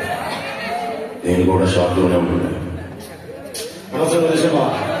 నేను కూడా షాప్ లోనే ఉన్నాను.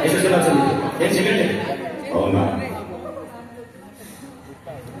 అవునా?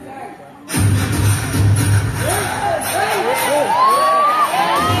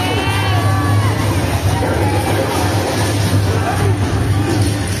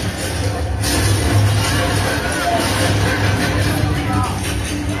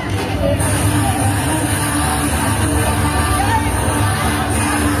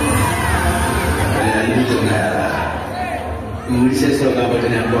 నువ్వు విడిచేస్తావు కాబట్టి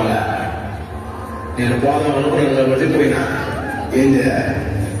నేను పోలా. నేను పోదాం అనుకున్నాను కాబట్టి పోయినా. ఏం చేయాలి?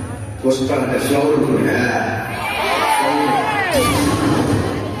 వస్తానంటే ఫ్లవర్ అనుకున్నా.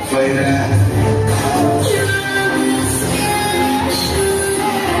 పోయినా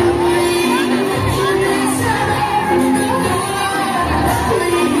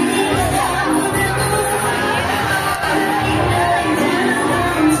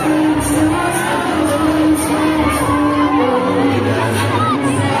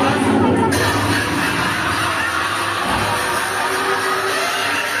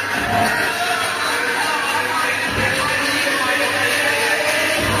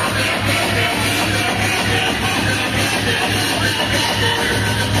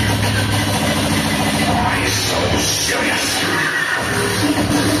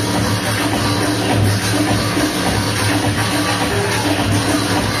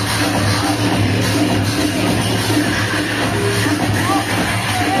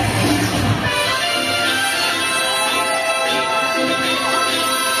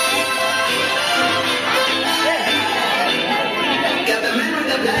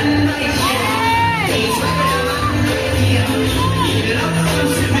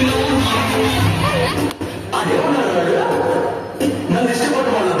నన్ను ఇష్టపడ్డ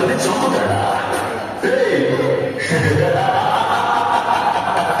వాళ్ళందరినీ చంపుతాడా?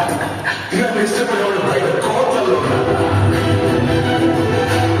 నన్ను ఇష్టపడే వాళ్ళు బయట కోతల్లో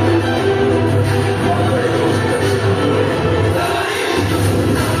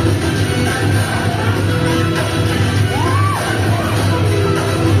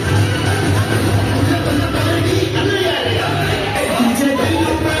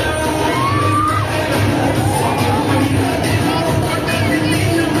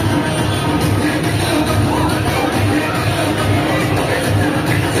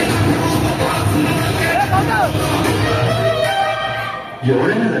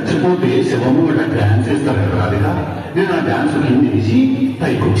ఎవరైనా నచ్చపోతే శవము కూడా డాన్స్ వేస్తారు రాదుగా. నేను ఆ డాన్స్ కింద వేసి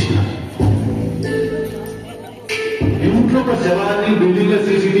పైకి వచ్చిన. ఇంట్లో ఒక శవాన్ని బిల్డింగ్ లో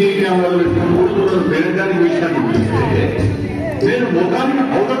సీసీటీవీ కెమెరాలు పెట్టుకుని 3 రోజులు పెరగడానికి విషయాన్ని పిలిస్తే నేను ముఖానికి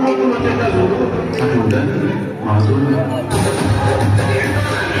అవతల వచ్చేసాను. అది ఉండాలి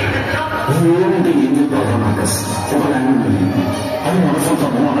ఏమంటే ఏంటి ప్రాబ్లం అంటే ఒక ల్యాండ్ ఉంటుంది. అది మన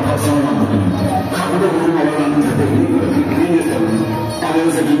సొంతము మన పర్సనల్ అనుకుంటుంది. కాకపోతే ఊరు అవ్వాలంటే ఏం చేస్తాను? అదే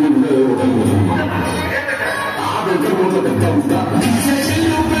సెటిల్మెంట్ హోటల్ పోతుంది. ఆ దగ్గర పోతే పెద్ద ఉంటా.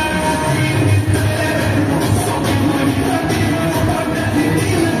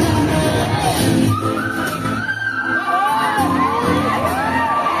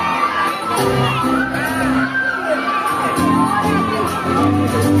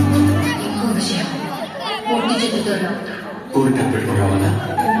 ఇంకో విషయం, పొట్టి చెట్టుతో కోరి పెట్టుకుని రావాలా?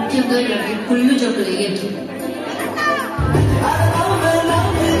 ముఖ్యంగా కుళ్ళు జబ్బులు వేయద్దు.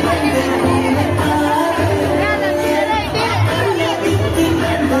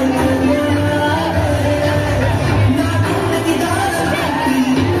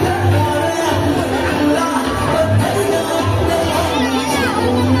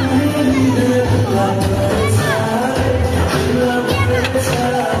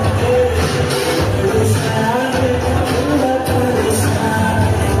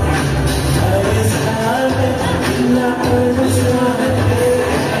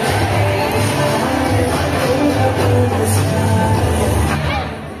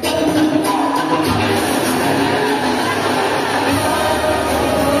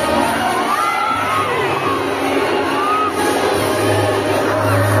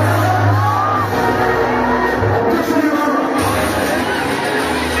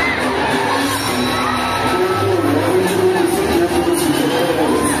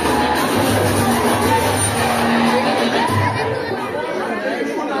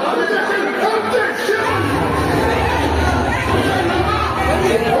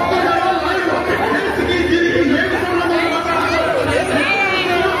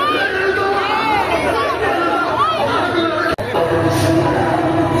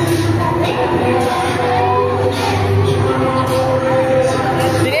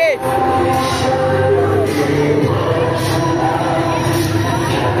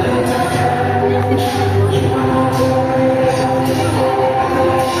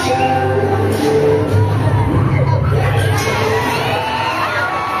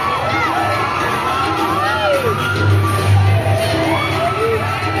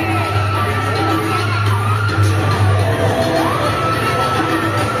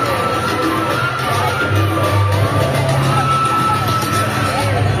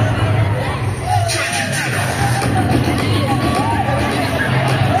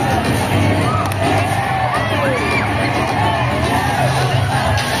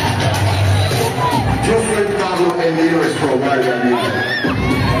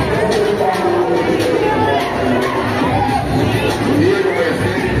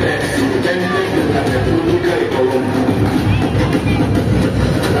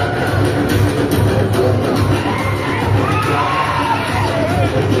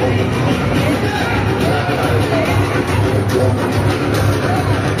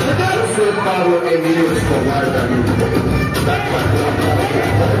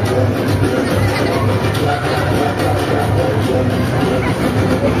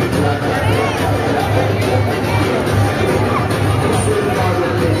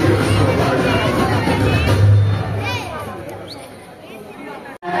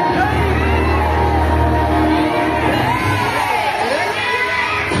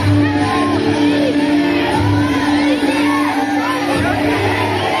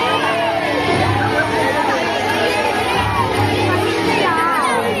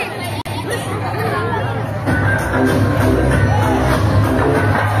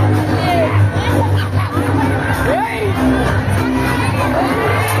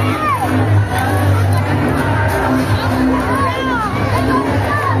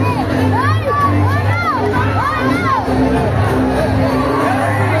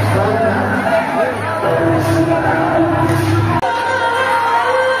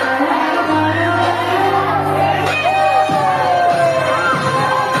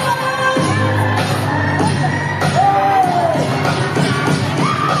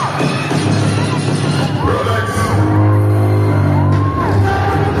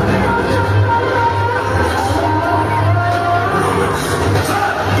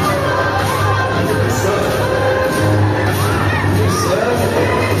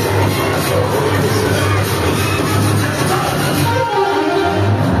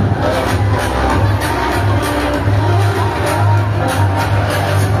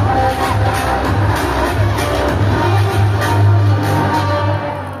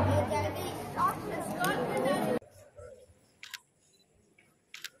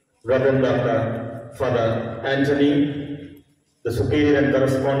 Reverend Dr. Father Anthony, the Superior and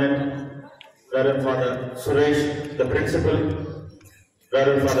Correspondent, Reverend Father Suresh, the Principal,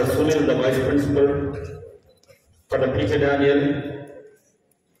 Reverend Father Sunil, the Vice Principal, Father Peter Daniel,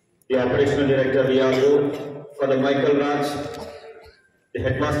 the Operational Director Riyago, Father Michael Raj, the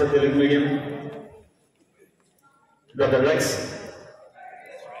Headmaster Telugu Medium, Dr. Rex,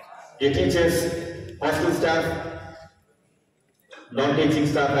 the teachers, hostel staff, non-teaching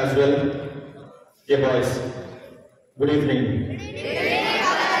staff as well. Dear boys, good evening.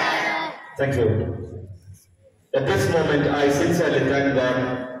 Thank you. At this moment, I sincerely thank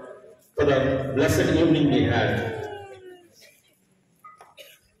God for the blessed evening we had.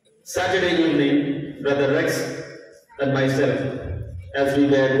 Saturday evening, Brother Rex and myself, as we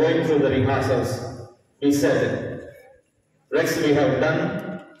were going through the rehearsals, we said, Rex, we have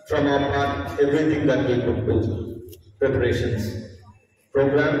done from our part everything that we could do. Preparations,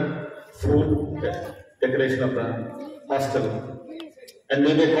 program, food, decoration of the hostel. And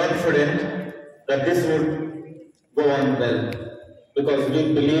we were confident that this would go on well because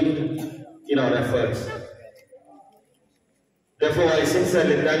we believed in our efforts. Therefore, I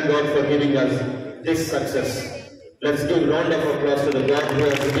sincerely thank God for giving us this success. Let's give a round of applause to the God who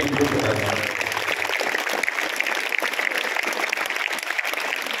has been good to us.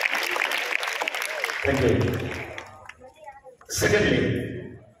 Thank you. Secondly,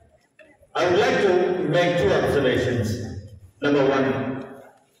 I would like to make two observations. Number one,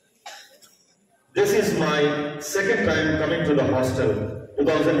 this is my second time coming to the hostel.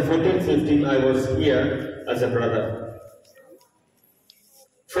 2014-15, I was here as a brother.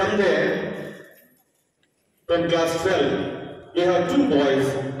 From there, from class 12, we have two boys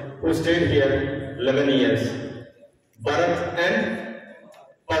who stayed here 11 years, Bharat and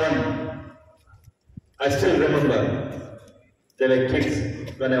Pawan. I still remember they were kids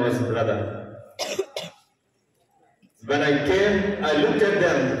when I was a brother. When I came, I looked at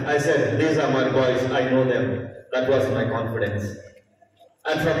them, I said, these are my boys, I know them. That was my confidence.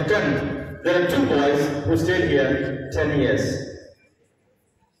 And from 10th, there are two boys who stayed here 10 years.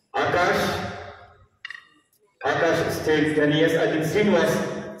 Akash stayed 10 years, I think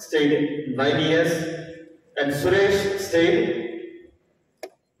Srinivas stayed 9 years, and Suresh stayed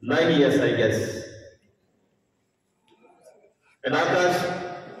 9 years, I guess. And Akash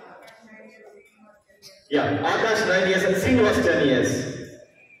 9 years and Srinivas 10 years.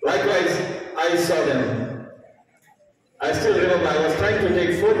 Likewise, I saw them. I still remember I was trying to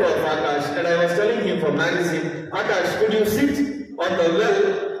take photo of Akash and I was telling him for magazine, Akash, could you sit on the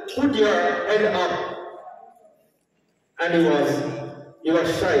well, put your head up? And he was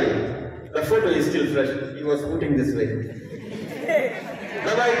shy. The photo is still fresh. He was putting this way.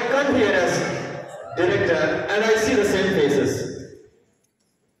 Now I come here as director and I see the same faces.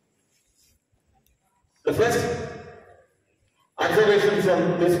 The first observation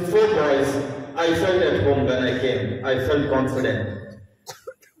from these four boys, I felt at home when I came. I felt confident.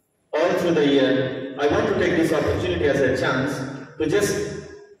 All through the year, I want to take this opportunity as a chance to just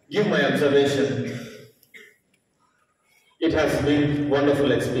give my observation. It has been a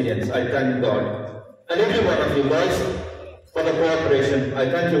wonderful experience. I thank God. And every one of you boys for the cooperation. I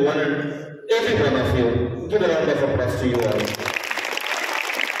thank you one and every one of you. Give a round of applause to you all.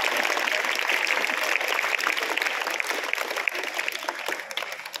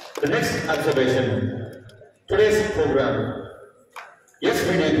 The next observation, today's program, yes,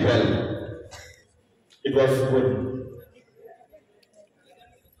 we did well. It was good.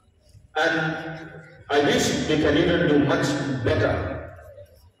 And I wish we can even do much better.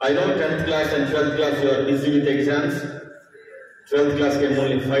 I know 10th class and 12th class you are busy with exams. 12th class came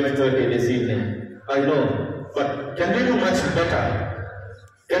only 5:30 this evening. I know, but can we do much better?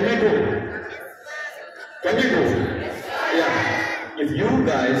 Can we do? Yeah. If you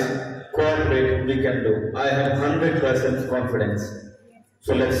guys cooperate, we can do. I have 100% confidence.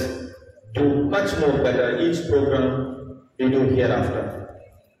 So let's do much more better each program we do hereafter.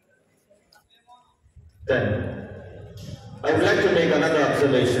 Then, I would like to make another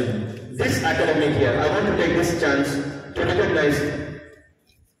observation. This academic year, I want to take this chance to recognize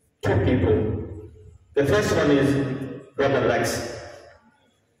two people. The first one is Brother Rex.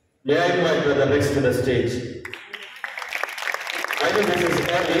 May I invite Brother Rex to the stage? I know this is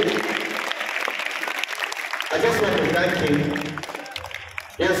early. I just want to thank him.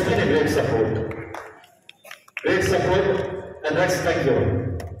 He has been a great support. And Rex, thank you.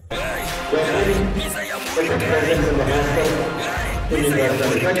 You are very second presence in the hostel. Thank you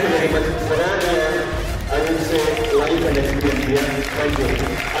very much for all your, I would say, life and experience here. Thank you.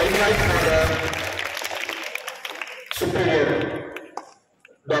 I invite the superior,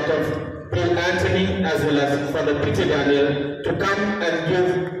 Dr. Bill Anthony, as well as Father Peter Daniel, to come and give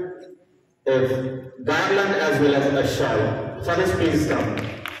a garland as well as a shawl. Fathers, please come.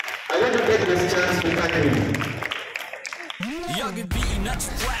 I want to take this chance to thank him. Young and beaten, not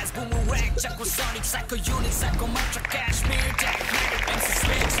surprised, boomerang, Czechosonic, psycho unit, psychometric, cashmere, jack, MC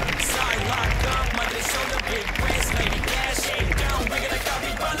switch, sorry, locked up, mother shoulder, big waist, lady cash, shake down, bring it like a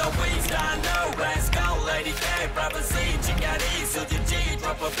big ball of waves, down low, let's go, lady K, prophecy, chingari, Suji G,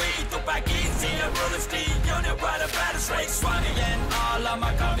 drop a beat, Tupac easy, a roller steam, unit, ride a battle straight, swami, and all of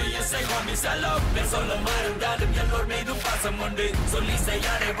my coffee, you say, homie, salo, let's all the marum, dadum, yellow, made to pass a Monday, so Lisa,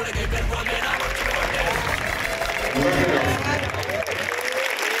 yare, put a good one, and I want to go there.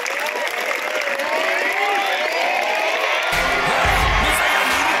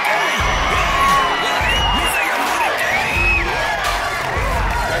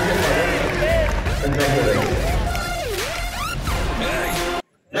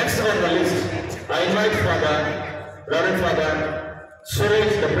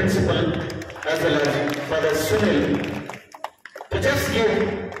 Suresh, the principal, as well as Father Sunil, to just give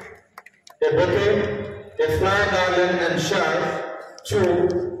a bouquet, a flower garland and shawl to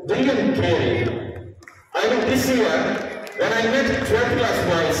William Carey. I know this year, when I met 12th class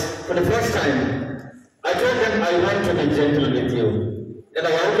boys for the first time, I told them I want to be gentle with you. And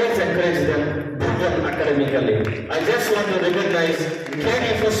I always encourage them, do them academically. I just want to recognize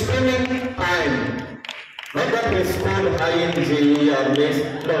Carey for spending time. Not that he scored high in GE or NIS,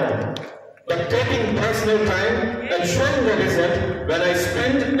 no. But taking personal time and showing the result, when I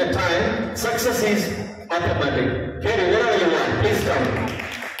spend the time, success is automatic. Carey, wherever you are, please come.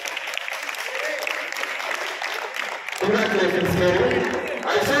 Congratulations, Carey.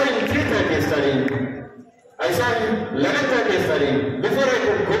 I saw him 3:30 studying. I saw him 11:30 studying. Before I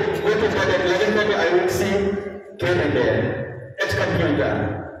could go to bed at 11:30, I would see Carey there at computer.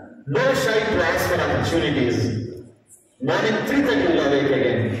 No shy to ask for opportunities. Morning 3:30 will awake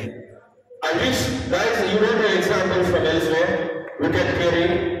again. I wish, guys, you know the examples from elsewhere. Look at Carey.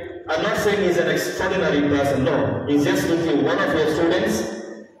 I'm not saying he's an extraordinary person. No, he's just looking one of your students.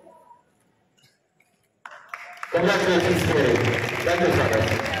 Congratulations, Carey. Thank you, Father.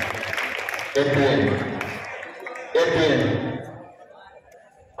 LPS.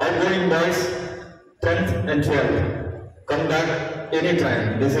 Outgoing boys, 10th and 12th. Come back anytime.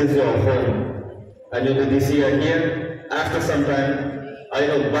 This is your home. And you'll be this year here. After some time, I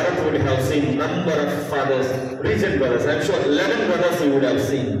know Bharat would have seen number of fathers, region brothers. I'm sure 11 brothers you would have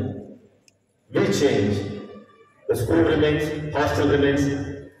seen. We change. The school remains, hostel remains.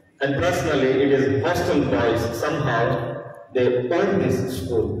 And personally, it is hostel boys, somehow, they own this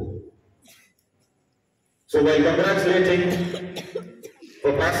school. So while congratulating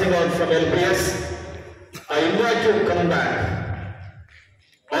for passing on from LPS, I invite you to come back.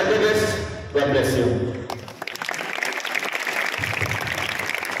 All the best. God bless you.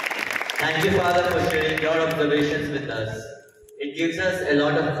 Thank you, Father, for sharing your observations with us. It gives us a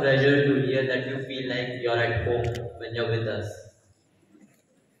lot of pleasure to hear that you feel like you're at home when you're with us.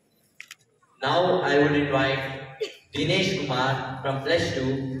 Now I would invite Dinesh Kumar from Flesh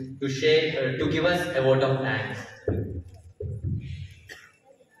 2 to give us a vote of thanks.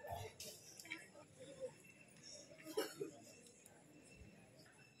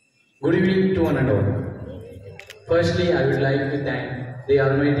 Good evening to one and all. Firstly, I would like to thank the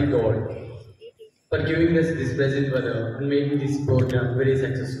Almighty God for giving us this present weather and making this program very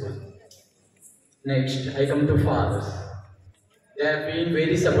successful. Next, I come to fathers. They have been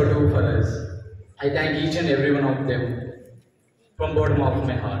very supportive for us. I thank each and every one of them from bottom of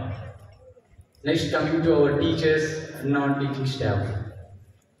my heart. Next, coming to our teachers and non-teaching staff.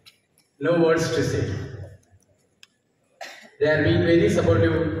 No words to say. They have been very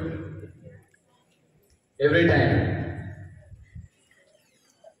supportive every time.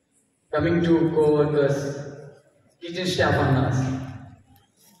 Coming to co-workers, kitchen staff Annas.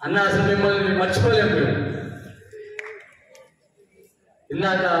 Annas మిమ్మల్ని మర్చిపోలేము మేము.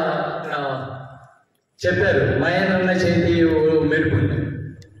 ఇందాక చెప్పారు మహేంద్రన్న చేతి మెరుపుంది,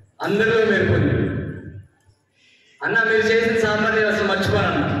 అందరిలో మెరుపుంది. అన్న మీరు చేసిన సామాన్యం అసలు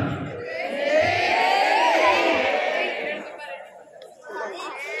మర్చిపోనన్నా.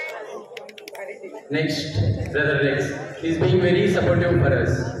 Next, Brother Rex. He's being very supportive for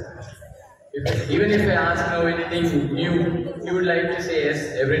us. Even if I ask now anything new, he would like to say yes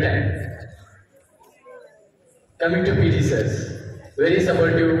every time. Coming to PT sirs, very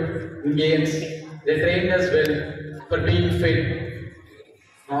supportive in games. They trained us well for being fit,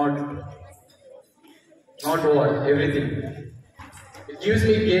 not what, everything. It gives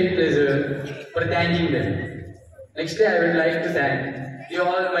me great pleasure for thanking them. Nextly, I would like to thank you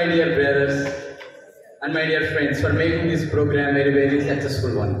all, my dear brothers and my dear friends, for making this program very, very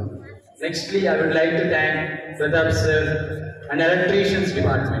successful one. Nextly, I would like to thank Pratap sir and electricians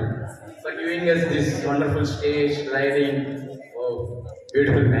department for giving us this wonderful stage, lighting. Oh,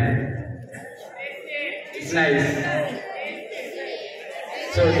 beautiful man. It's nice.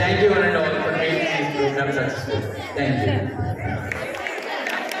 So thank you one and all for making this program successful. Thank you.